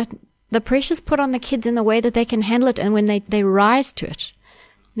school, but the pressure's put on the kids in the way that they can handle it, and when they rise to it.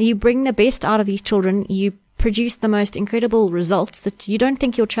 You bring the best out of these children, you produce the most incredible results that you don't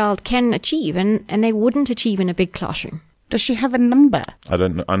think your child can achieve, and they wouldn't achieve in a big classroom. Does she have a number? I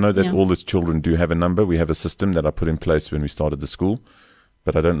don't know. I know that all the children do have a number. We have a system that I put in place when we started the school,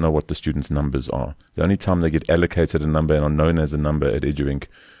 but I don't know what the students' numbers are. The only time they get allocated a number and are known as a number at EduInc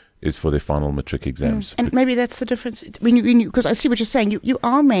is for their final matric exams. And maybe that's the difference. When you, because I see what you're saying. You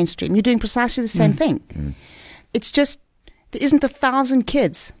are mainstream. You're doing precisely the same thing. It's just there isn't 1,000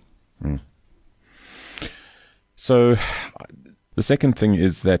 kids. So the second thing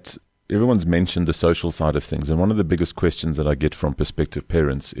is that everyone's mentioned the social side of things. And one of the biggest questions that I get from prospective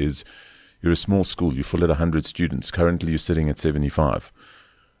parents is, you're a small school, you're full at 100 students. Currently, you're sitting at 75.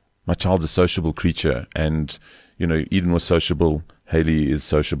 My child's a sociable creature. And, you know, Eden was sociable. Haley is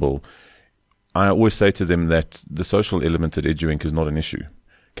sociable. I always say to them that the social element at EduInc is not an issue.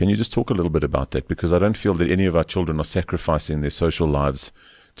 Can you just talk a little bit about that? Because I don't feel that any of our children are sacrificing their social lives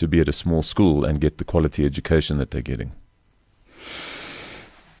to be at a small school and get the quality education that they're getting.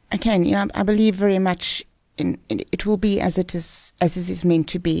 Again, you know, I believe very much in it will be as it is meant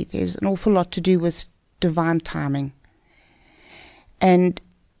to be. There's an awful lot to do with divine timing. And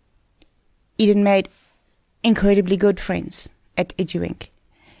Eden made incredibly good friends at EduInc.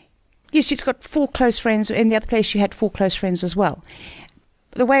 Yes, she's got 4 close friends. In the other place, she had 4 close friends as well.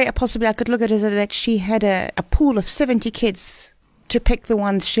 The way I could look at it is that she had a pool of 70 kids to pick the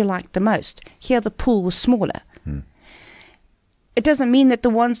ones she liked the most. Here, the pool was smaller. It doesn't mean that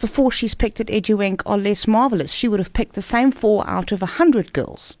the 4 she's picked at EduInc are less marvelous. She would have picked the same 4 out of 100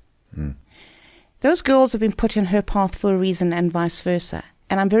 girls. Those girls have been put in her path for a reason, and vice versa.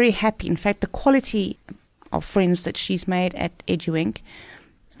 And I'm very happy. In fact, the quality of friends that she's made at EduInc,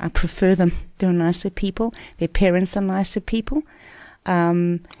 I prefer them. They're nicer people. Their parents are nicer people.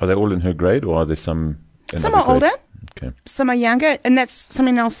 Are they all in her grade, or are there some in Some other are older. grades? Okay. Some are younger, and that's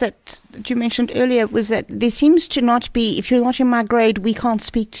something else that you mentioned earlier, was that there seems to not be, if you're not in my grade, we can't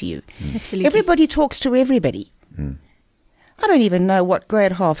speak to you. Absolutely. Everybody talks to everybody. I don't even know what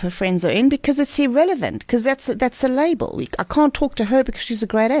grade half her friends are in, because it's irrelevant, because that's a label. I can't talk to her because she's a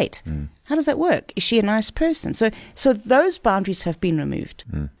grade 8. How does that work? Is she a nice person? So those boundaries have been removed.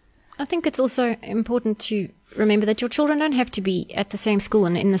 I think it's also important to remember that your children don't have to be at the same school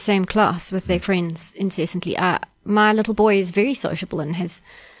and in the same class with their friends incessantly. My little boy is very sociable and has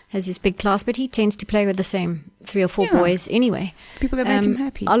his big class, but he tends to play with the same 3 or 4 boys anyway. People that make him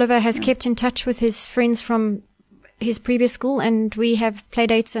happy. Oliver has kept in touch with his friends from his previous school, and we have play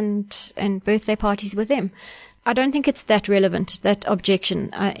dates and birthday parties with them. I don't think it's that relevant, that objection.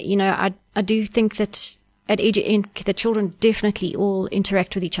 I do think that at Edu Inc., the children definitely all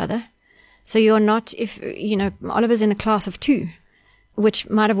interact with each other. So you're not, Oliver's in a class of 2, which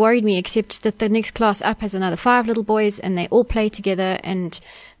might have worried me, except that the next class up has another 5 little boys, and they all play together, and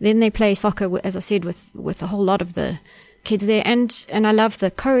then they play soccer, as I said, with a whole lot of the kids there. And I love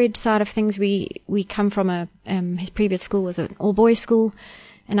the co-ed side of things. We come from his previous school was an all-boys school,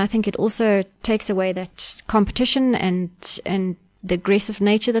 and I think it also takes away that competition and the aggressive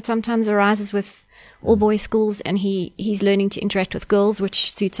nature that sometimes arises with all-boys schools, and he's learning to interact with girls,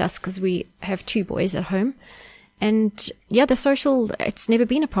 which suits us because we have 2 boys at home. And yeah, the social, it's never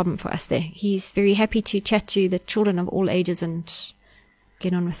been a problem for us there. He's very happy to chat to the children of all ages and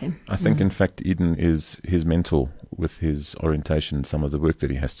get on with them. I think, in fact, Eden is his mentor with his orientation, some of the work that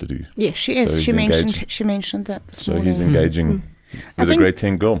he has to do. Yes, she is. So She mentioned that this morning. he's engaging with a grade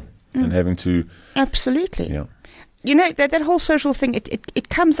 10 girl and having to... Absolutely. Yeah. You know, that whole social thing, it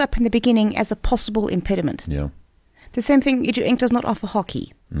comes up in the beginning as a possible impediment. Yeah. The same thing, Edu Inc. does not offer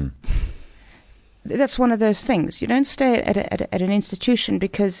hockey. Mm. That's one of those things. You don't stay at an institution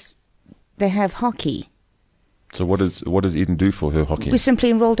because they have hockey. So what does Eden do for her hockey? We simply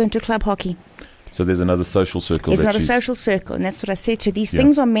enrolled into club hockey. So there's another social circle. It's not a social circle, and that's what I said to her. These Yeah.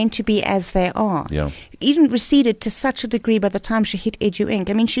 things are meant to be as they are. Yeah. Eden receded to such a degree by the time she hit Edu Inc.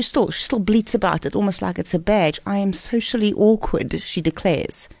 I mean, she still bleats about it, almost like it's a badge. I am socially awkward, she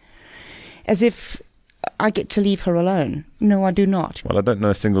declares, as if I get to leave her alone. No, I do not. Well, I don't know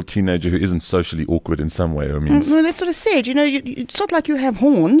a single teenager who isn't socially awkward in some way. I mean, Well, that's what I said. You know, it's not like you have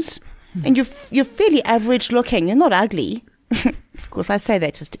horns, and you're fairly average looking. You're not ugly. Of course, I say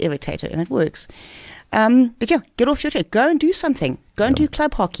that just to irritate her, and it works. But yeah, get off your chair. Go and do something. Go and do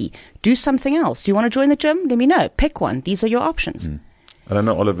club hockey. Do something else. Do you want to join the gym? Let me know. Pick one. These are your options. I don't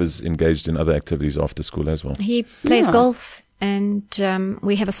know, Oliver's engaged in other activities after school as well. He plays Yeah. golf, and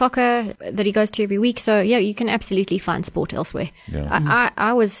we have a soccer that he goes to every week. So yeah, you can absolutely find sport elsewhere. Yeah.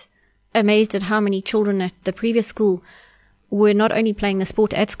 I was amazed at how many children at the previous school were not only playing the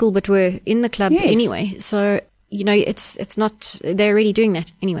sport at school, but were in the club Yes. anyway. So, you know, it's not, they're already doing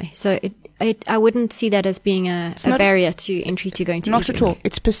that anyway. So I wouldn't see that as being a not- barrier to entry to going to Not Edu at all. Inc.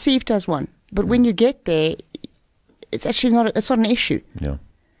 It's perceived as one. But when you get there, it's actually not. It's not an issue. Yeah.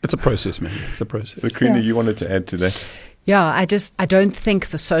 It's a process, man. It's a process. So, Karina, Yeah. you wanted to add to that? Yeah, I don't think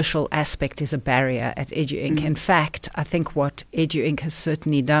the social aspect is a barrier at Edu Inc. In fact, I think what Edu Inc. has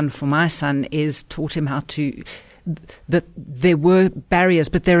certainly done for my son is taught him how to, that there were barriers,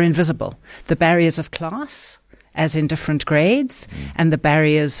 but they're invisible. The barriers of class, as in different grades, and the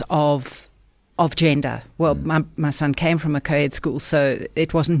barriers of gender. Well, my son came from a co-ed school, so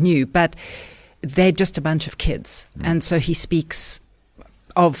it wasn't new, but they're just a bunch of kids. And so he speaks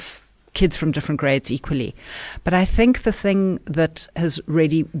of kids from different grades equally. But I think the thing that has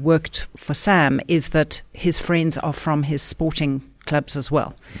really worked for Sam is that his friends are from his sporting clubs as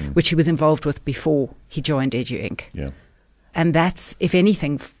well, which he was involved with before he joined Edu Inc. Yeah. And that's, if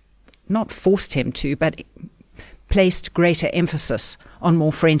anything, not forced him to, but placed greater emphasis on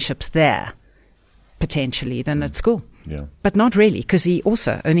more friendships there, potentially, than at school. Yeah. But not really, because he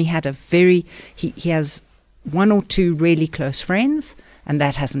also only had he has 1 or 2 really close friends, and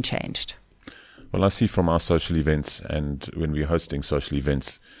that hasn't changed. Well, I see from our social events and when we're hosting social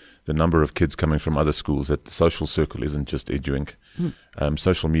events, the number of kids coming from other schools, that the social circle isn't just Edu Inc.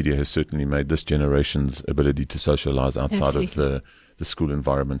 Social media has certainly made this generation's ability to socialize outside of the school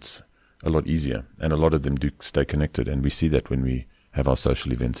environments a lot easier. And a lot of them do stay connected, and we see that when we have our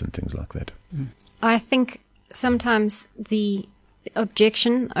social events and things like that. I think sometimes the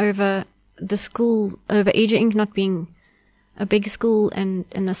objection over the school, over Edu Inc. not being a big school and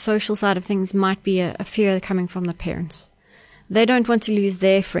the social side of things might be a fear coming from the parents. They don't want to lose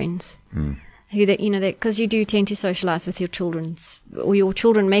their friends. Who they, because you do tend to socialize with your children, or your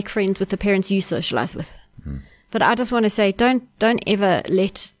children make friends with the parents you socialize with. But I just want to say, don't ever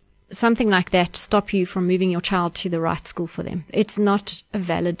let something like that stop you from moving your child to the right school for them. It's not a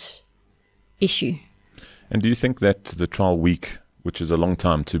valid issue. And do you think that the trial week, which is a long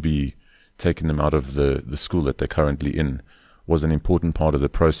time to be taking them out of the school that they're currently in, was an important part of the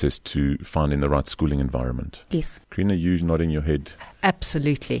process to finding the right schooling environment? Yes. Karina, you nodding your head.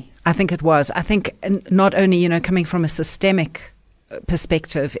 Absolutely. I think it was. I think not only, coming from a systemic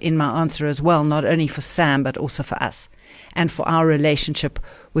perspective in my answer as well, not only for Sam, but also for us and for our relationship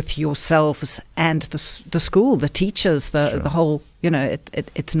with yourselves and the school, the teachers, the whole,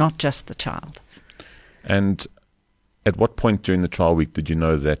 it's not just the child. And at what point during the trial week did you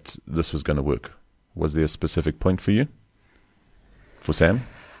know that this was going to work? Was there a specific point for you? For Sam?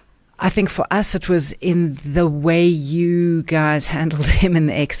 I think for us it was in the way you guys handled him in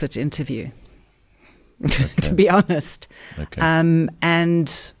the exit interview, to be honest. Okay.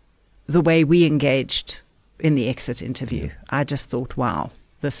 And the way we engaged in the exit interview. I just thought, wow,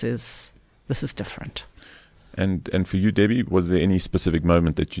 this is different. And for you, Debbie, was there any specific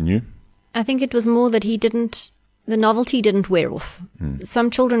moment that you knew? I think it was more that the novelty didn't wear off. Some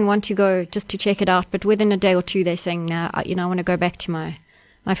children want to go just to check it out, but within a day or two they're saying, no, I want to go back to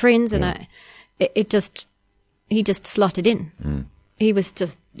my friends. And he just slotted in. He was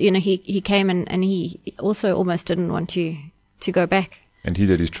just, he came and he also almost didn't want to go back. And he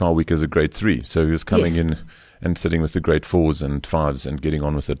did his trial week as a grade 3, so he was coming in and sitting with the grade 4s and 5s and getting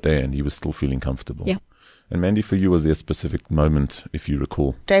on with it there, and he was still feeling comfortable. Yeah. And Mandy, for you, was there a specific moment, if you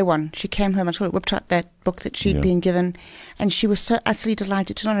recall? Day one, she came home, I told her, whipped out that book that she'd been given, and she was so utterly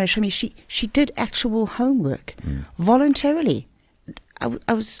delighted to not only show me, she did actual homework voluntarily.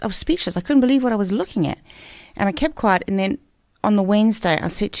 I was speechless. I couldn't believe what I was looking at. And I kept quiet, and then on the Wednesday, I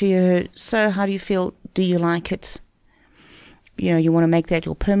said to her, so how do you feel? Do you like it? You want to make that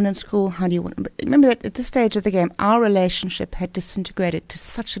your permanent school? How do you want? Remember that at this stage of the game, our relationship had disintegrated to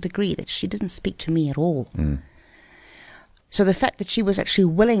such a degree that she didn't speak to me at all. So the fact that she was actually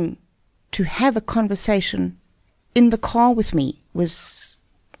willing to have a conversation in the car with me was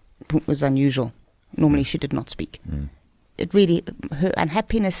unusual. Normally she did not speak. It really, her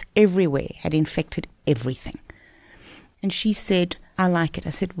unhappiness everywhere had infected everything. And she said, I like it.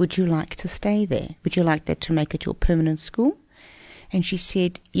 I said, would you like to stay there? Would you like that to make it your permanent school? And she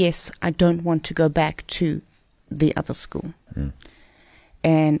said, yes, I don't want to go back to the other school.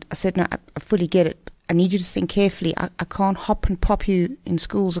 And I said, no, I fully get it. I need you to think carefully. I can't hop and pop you in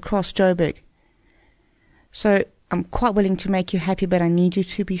schools across Joburg. So I'm quite willing to make you happy, but I need you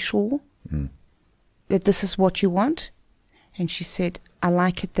to be sure that this is what you want. And she said, I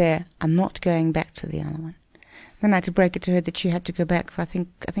like it there. I'm not going back to the other one. Then I had to break it to her that she had to go back for, I think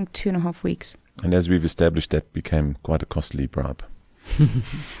 2.5 weeks. And as we've established, that became quite a costly bribe.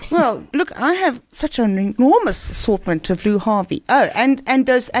 Well, look, I have such an enormous assortment of Lou Harvey. Oh, and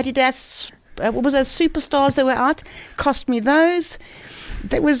those Adidas, what was those superstars that were out? Cost me those.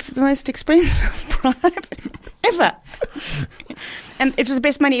 That was the most expensive bribe ever. And it was the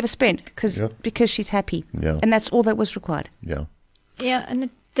best money ever spent because she's happy. Yeah. And that's all that was required. Yeah. Yeah, and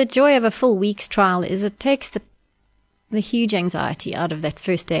the joy of a full week's trial is it takes the huge anxiety out of that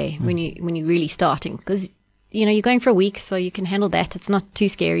first day when you're really starting, because you're going for a week, so you can handle that. It's not too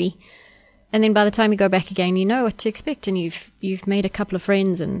scary. And then by the time you go back again, you know what to expect, and you've made a couple of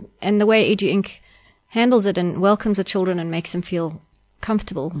friends, and the way Edu Inc. handles it and welcomes the children and makes them feel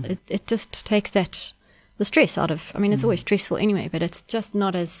comfortable, it just takes the stress out of. I mean, it's always stressful anyway, but it's just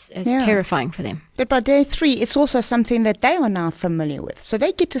not as terrifying for them. But by day 3, it's also something that they are now familiar with, so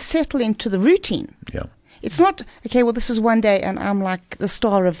they get to settle into the routine. Yeah. It's not, okay, well, this is one day and I'm like the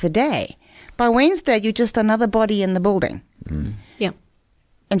star of the day. By Wednesday, you're just another body in the building. Yeah.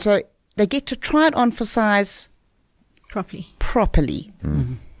 And so they get to try it on for size properly.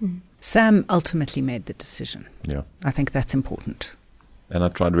 Sam ultimately made the decision. Yeah. I think that's important. And I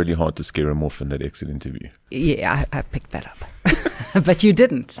tried really hard to scare him off in that exit interview. Yeah, I picked that up. But you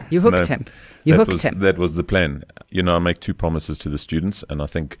didn't. You hooked him. That was the plan. I make 2 promises to the students, and I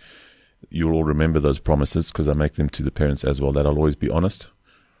think you'll all remember those promises because I make them to the parents as well, that I'll always be honest,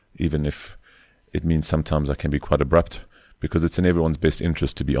 even if it means sometimes I can be quite abrupt, because it's in everyone's best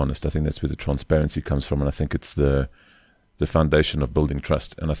interest to be honest. I think that's where the transparency comes from, and I think it's the foundation of building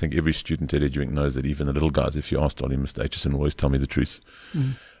trust. And I think every student at EduInc knows that, even the little guys, if you ask Ollie, Mr. Aitchison will always tell me the truth.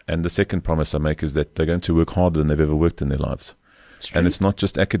 And the second promise I make is that they're going to work harder than they've ever worked in their lives. And it's not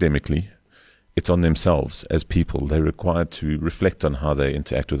just academically, it's on themselves as people. They're required to reflect on how they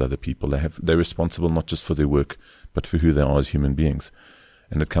interact with other people. They're responsible not just for their work, but for who they are as human beings.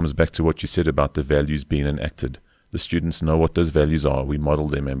 And it comes back to what you said about the values being enacted. The students know what those values are. We model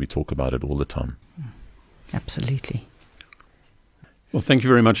them and we talk about it all the time. Absolutely. Well, thank you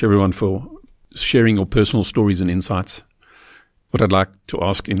very much, everyone, for sharing your personal stories and insights. What I'd like to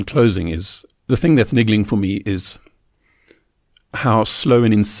ask in closing is, the thing that's niggling for me is how slow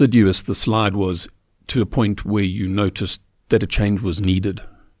and insidious the slide was to a point where you noticed that a change was needed.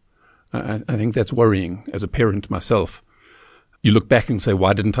 I think that's worrying as a parent myself. You look back and say,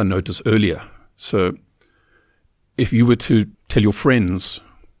 why didn't I notice earlier? So if you were to tell your friends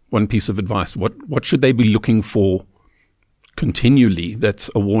one piece of advice, what should they be looking for continually that's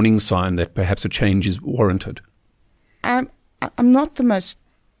a warning sign that perhaps a change is warranted? I'm not the most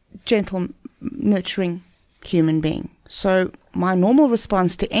gentle, nurturing human being. So my normal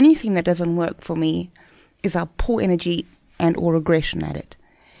response to anything that doesn't work for me is I'll pour energy and or aggression at it.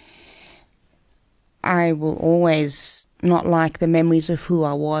 I will always not like the memories of who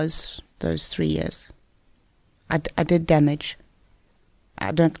I was those 3 years. I did damage.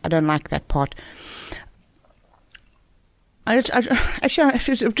 I don't like that part. Actually, it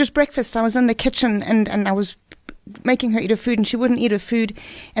was just breakfast. I was in the kitchen and I was making her eat her food, and she wouldn't eat her food.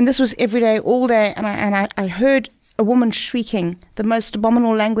 And this was every day, all day. And I heard a woman shrieking, the most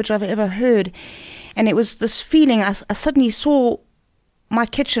abominable language I've ever heard. And it was this feeling. I suddenly saw my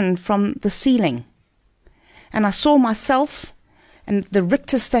kitchen from the ceiling, and I saw myself and the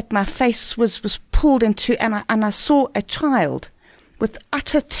rictus that my face was pulled into, and I saw a child with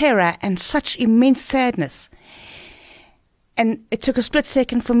utter terror and such immense sadness. And it took a split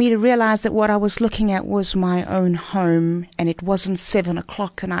second for me to realize that what I was looking at was my own home, and it wasn't 7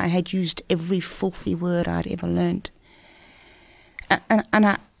 o'clock, and I had used every filthy word I'd ever learned. And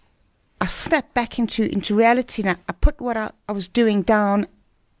I snapped back into reality, and I put what I was doing down,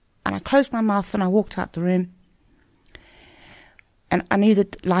 and I closed my mouth and I walked out the room. And I knew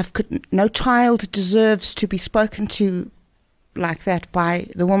that no child deserves to be spoken to like that by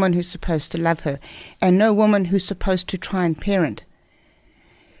the woman who's supposed to love her, and no woman who's supposed to try and parent.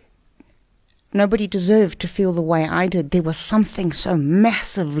 Nobody deserved to feel the way I did. There was something so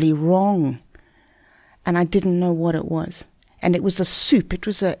massively wrong, and I didn't know what it was. And it was a soup. It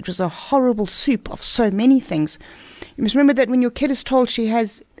was a horrible soup of so many things. You must remember that when your kid is told she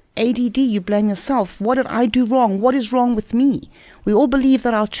has ADD, you blame yourself. What did I do wrong? What is wrong with me? We all believe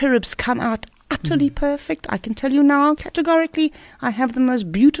that our cherubs come out utterly perfect. I can tell you now categorically, I have the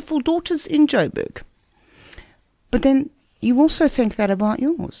most beautiful daughters in Joburg. But then you also think that about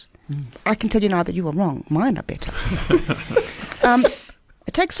yours. I can tell you now that you are wrong. Mine are better.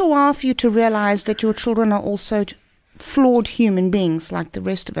 It takes a while for you to realize that your children are also flawed human beings like the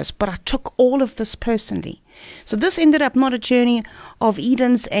rest of us. But I took all of this personally. So this ended up not a journey of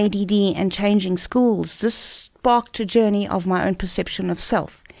Eden's ADD and changing schools. This sparked a journey of my own perception of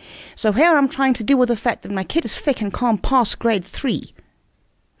self. So here I'm trying to deal with the fact that my kid is thick and can't pass grade 3.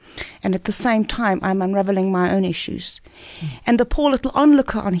 And at the same time, I'm unraveling my own issues. And the poor little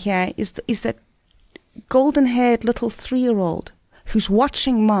onlooker on here is that golden-haired little 3-year-old who's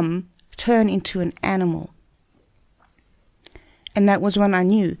watching mum turn into an animal. And that was when I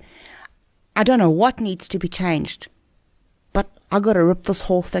knew, I don't know what needs to be changed, but I got to rip this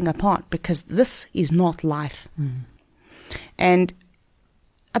whole thing apart, because this is not life. And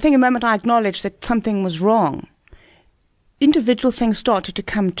I think the moment I acknowledged that something was wrong, individual things started to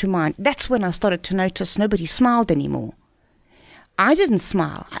come to mind. That's when I started to notice nobody smiled anymore. I didn't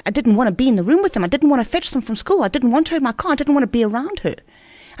smile. I didn't want to be in the room with them. I didn't want to fetch them from school. I didn't want her in my car. I didn't want to be around her.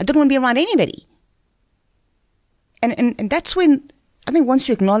 I didn't want to be around anybody. And that's when, I think once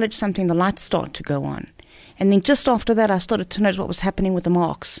you acknowledge something, the lights start to go on. And then just after that, I started to notice what was happening with the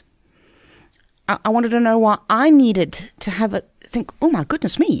marks. I wanted to know why I needed to have it, think, oh my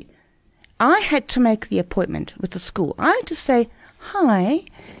goodness me. I had to make the appointment with the school. I had to say, hi,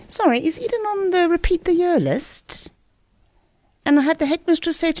 sorry, is Eden on the repeat the year list? And I had the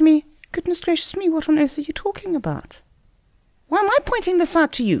headmistress say to me, goodness gracious me, what on earth are you talking about? Why am I pointing this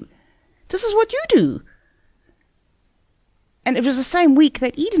out to you? This is what you do. And it was the same week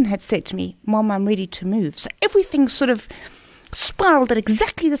that Eden had said to me, Mom, I'm ready to move. So everything sort of spiraled at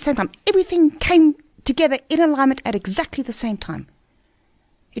exactly the same time. Everything came together in alignment at exactly the same time.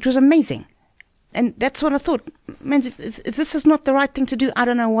 It was amazing. And that's what I thought. Man, if this is not the right thing to do, I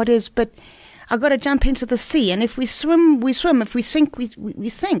don't know what is, but I've got to jump into the sea. And if we swim, we swim. If we sink, we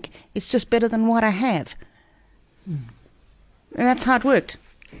sink. It's just better than what I have. And that's how it worked.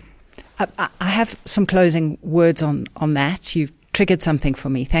 I have some closing words on that. You've triggered something for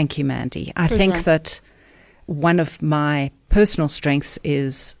me. Thank you, Mandy. I think that one of my personal strengths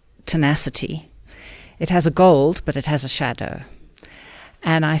is tenacity. It has a gold, but it has a shadow.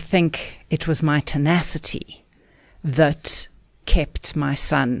 And I think it was my tenacity that kept my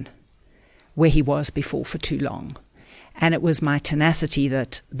son where he was before for too long. And it was my tenacity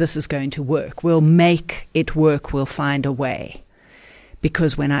that this is going to work. We'll make it work. We'll find a way.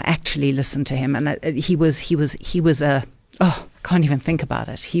 Because when I actually listened to him, and he was a, I can't even think about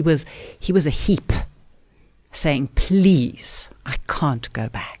it. He was a heap saying, please, I can't go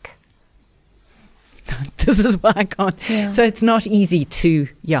back. This is why I can't. Yeah. So it's not easy to,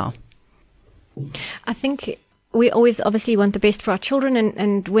 I think we always obviously want the best for our children,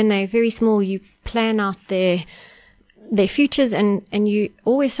 and when they're very small, you plan out their futures, and you're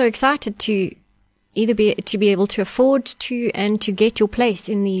always so excited to either be able to afford to and to get your place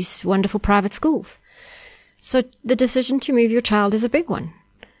in these wonderful private schools. So the decision to move your child is a big one.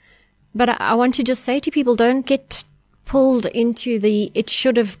 But I want to just say to people, don't get pulled into the it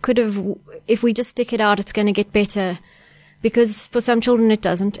should have, could have, if we just stick it out, it's going to get better. Because for some children it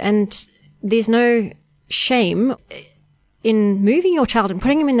doesn't. And there's no shame in moving your child and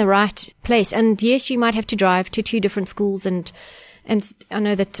putting him in the right place. And yes, you might have to drive to 2 different schools. And I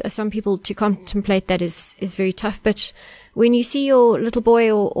know that some people, to contemplate that is very tough. But when you see your little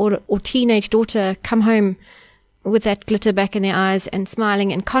boy or teenage daughter come home with that glitter back in their eyes and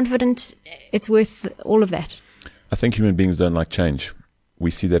smiling and confident, it's worth all of that. I think human beings don't like change.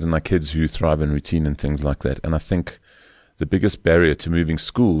 We see that in our kids who thrive in routine and things like that. And I think the biggest barrier to moving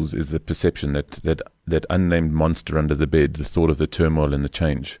schools is the perception that unnamed monster under the bed, the thought of the turmoil and the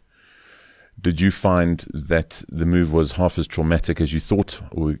change. Did you find that the move was half as traumatic as you thought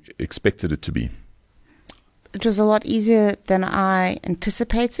or expected it to be? It was a lot easier than I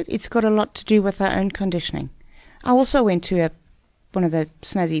anticipated. It's got a lot to do with our own conditioning. I also went to one of the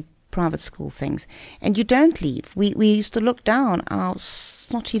snazzy private school things, and you don't leave. We used to look down our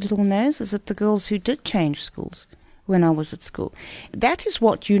snotty little noses at the girls who did change schools when I was at school. That is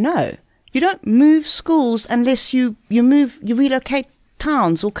what you know. You don't move schools unless you relocate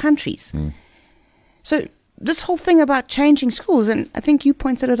towns or countries. So this whole thing about changing schools, and I think you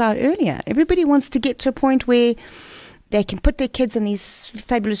pointed it out earlier, everybody wants to get to a point where they can put their kids in these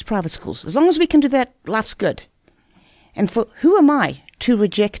fabulous private schools. As long as we can do that, life's good. And for who am I to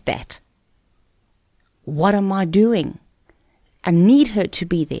reject that? What am I doing? I need her to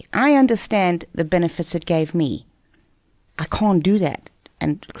be there. I understand the benefits it gave me. I can't do that.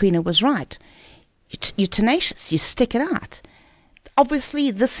 And Karina was right. You're tenacious. You stick it out.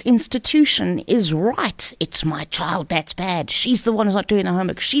 Obviously, this institution is right. It's my child that's bad. She's the one who's not doing the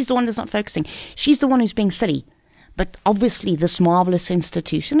homework. She's the one that's not focusing. She's the one who's being silly. But obviously, this marvelous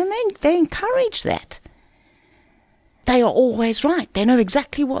institution, and they encourage that. They are always right. They know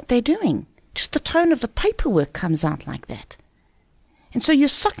exactly what they're doing. Just the tone of the paperwork comes out like that. And so you're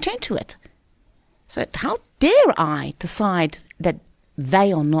sucked into it. So how dare I decide that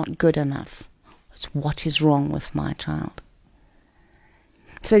they are not good enough? It's what is wrong with my child.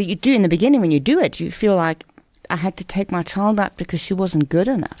 So you do, in the beginning, when you do it, you feel like I had to take my child out because she wasn't good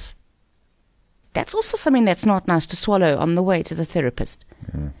enough. That's also something that's not nice to swallow on the way to the therapist.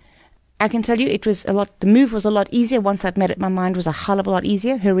 I can tell you the move was a lot easier once I'd met it. My mind was a hell of a lot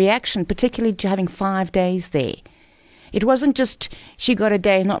easier. Her reaction, particularly to having 5 days there. It wasn't just she got a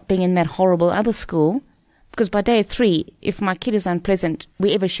day not being in that horrible other school, because by day 3, if my kid is unpleasant,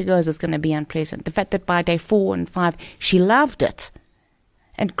 wherever she goes is going to be unpleasant. The fact that by day 4 and 5, she loved it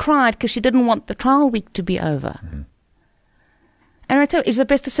and cried because she didn't want the trial week to be over. And I tell you, it's the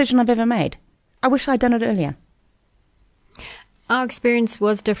best decision I've ever made. I wish I'd done it earlier. Our experience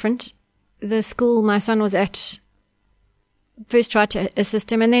was different. The school my son was at first tried to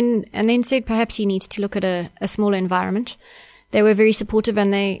assist him and then said perhaps he needs to look at a smaller environment. They were very supportive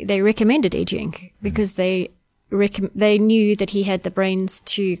and they recommended EduInc because they knew that he had the brains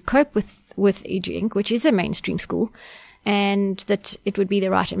to cope with EduInc, which is a mainstream school, and that it would be the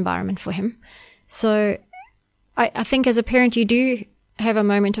right environment for him. So I think as a parent you do have a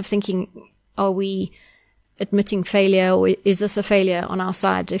moment of thinking, are we admitting failure, or is this a failure on our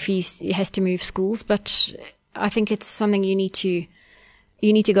side if he has to move schools? But I think it's something you need to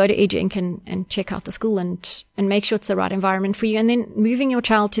go to EduInc and check out the school and make sure it's the right environment for you. And then moving your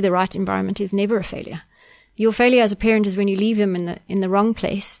child to the right environment is never a failure. Your failure as a parent is when you leave them in the wrong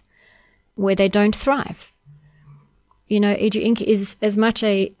place where they don't thrive. You know, EduInc is as much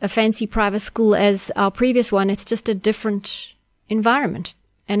a fancy private school as our previous one. It's just a different environment.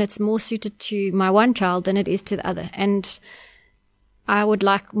 And it's more suited to my one child than it is to the other. And I would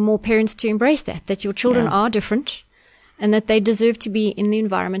like more parents to embrace that your children are different and that they deserve to be in the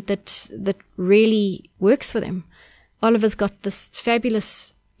environment that really works for them. Oliver's got this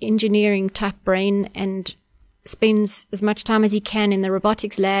fabulous engineering type brain and spends as much time as he can in the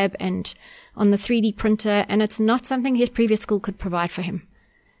robotics lab and on the 3D printer, and it's not something his previous school could provide for him.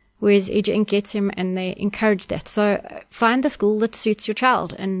 Whereas EduInc gets him and they encourage that. So find the school that suits your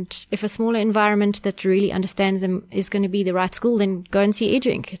child. And if a smaller environment that really understands them is going to be the right school, then go and see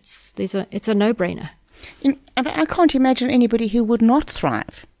EduInc. It's a no-brainer. I can't imagine anybody who would not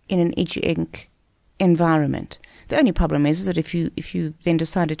thrive in an EduInc environment. The only problem is that if you then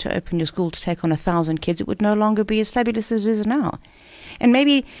decided to open your school to take on 1,000 kids, it would no longer be as fabulous as it is now. And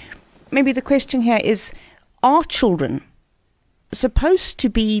maybe the question here is, are children supposed to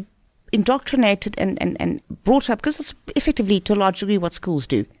be indoctrinated and brought up, because it's effectively to a large degree what schools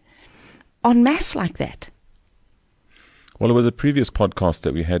do, en masse like that? Well, it was a previous podcast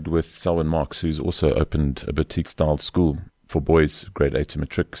that we had with Selwyn Marks, who's also opened a boutique-style school for boys, grade 8 to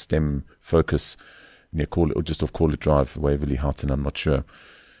matric, STEM focus, near Call it, or just off Call It Drive, Waverley, Houghton, I'm not sure,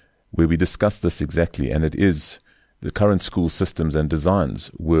 where we discussed this exactly. And it is the current school systems and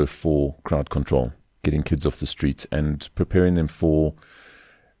designs were for crowd control, getting kids off the street and preparing them for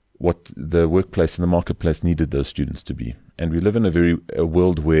what the workplace and the marketplace needed those students to be. And we live in a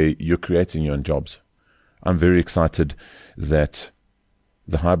world where you're creating your own jobs. I'm very excited that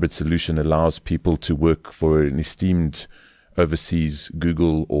the hybrid solution allows people to work for an esteemed overseas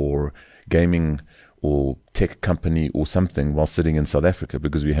Google or gaming or tech company or something while sitting in South Africa,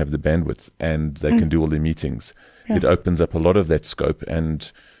 because we have the bandwidth and they can do all their meetings. Yeah. It opens up a lot of that scope,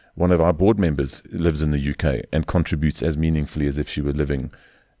 and one of our board members lives in the UK and contributes as meaningfully as if she were living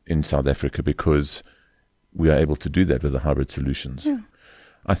in South Africa, because we are able to do that with the hybrid solutions. Yeah.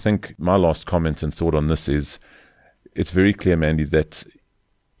 I think my last comment and thought on this is, it's very clear, Mandy, that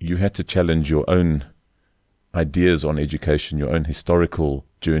you had to challenge your own ideas on education, your own historical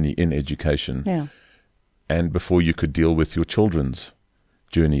journey in education, and before you could deal with your children's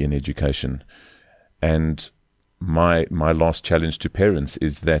journey in education. And my last challenge to parents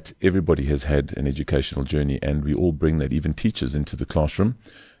is that everybody has had an educational journey, and we all bring that, even teachers, into the classroom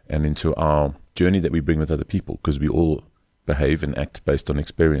and into our journey that we bring with other people, because we all behave and act based on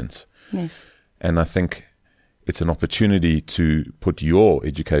experience. Yes. And I think it's an opportunity to put your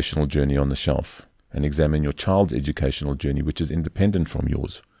educational journey on the shelf and examine your child's educational journey, which is independent from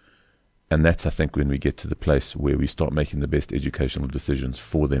yours. And that's, I think, when we get to the place where we start making the best educational decisions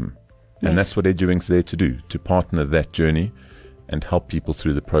for them. Yes. And that's what EduInc's there to do, to partner that journey and help people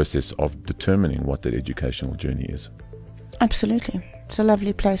through the process of determining what that educational journey is. Absolutely. It's a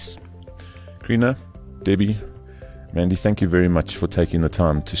lovely place. Karina, Debbie, Mandy, thank you very much for taking the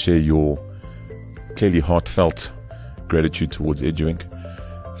time to share your clearly heartfelt gratitude towards EduInc.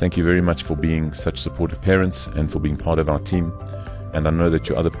 Thank you very much for being such supportive parents and for being part of our team. And I know that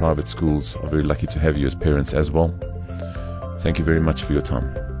your other private schools are very lucky to have you as parents as well. Thank you very much for your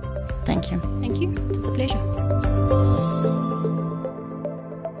time. Thank you. Thank you. It's a pleasure.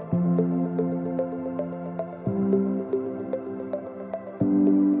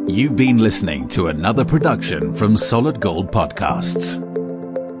 You've been listening to another production from Solid Gold Podcasts.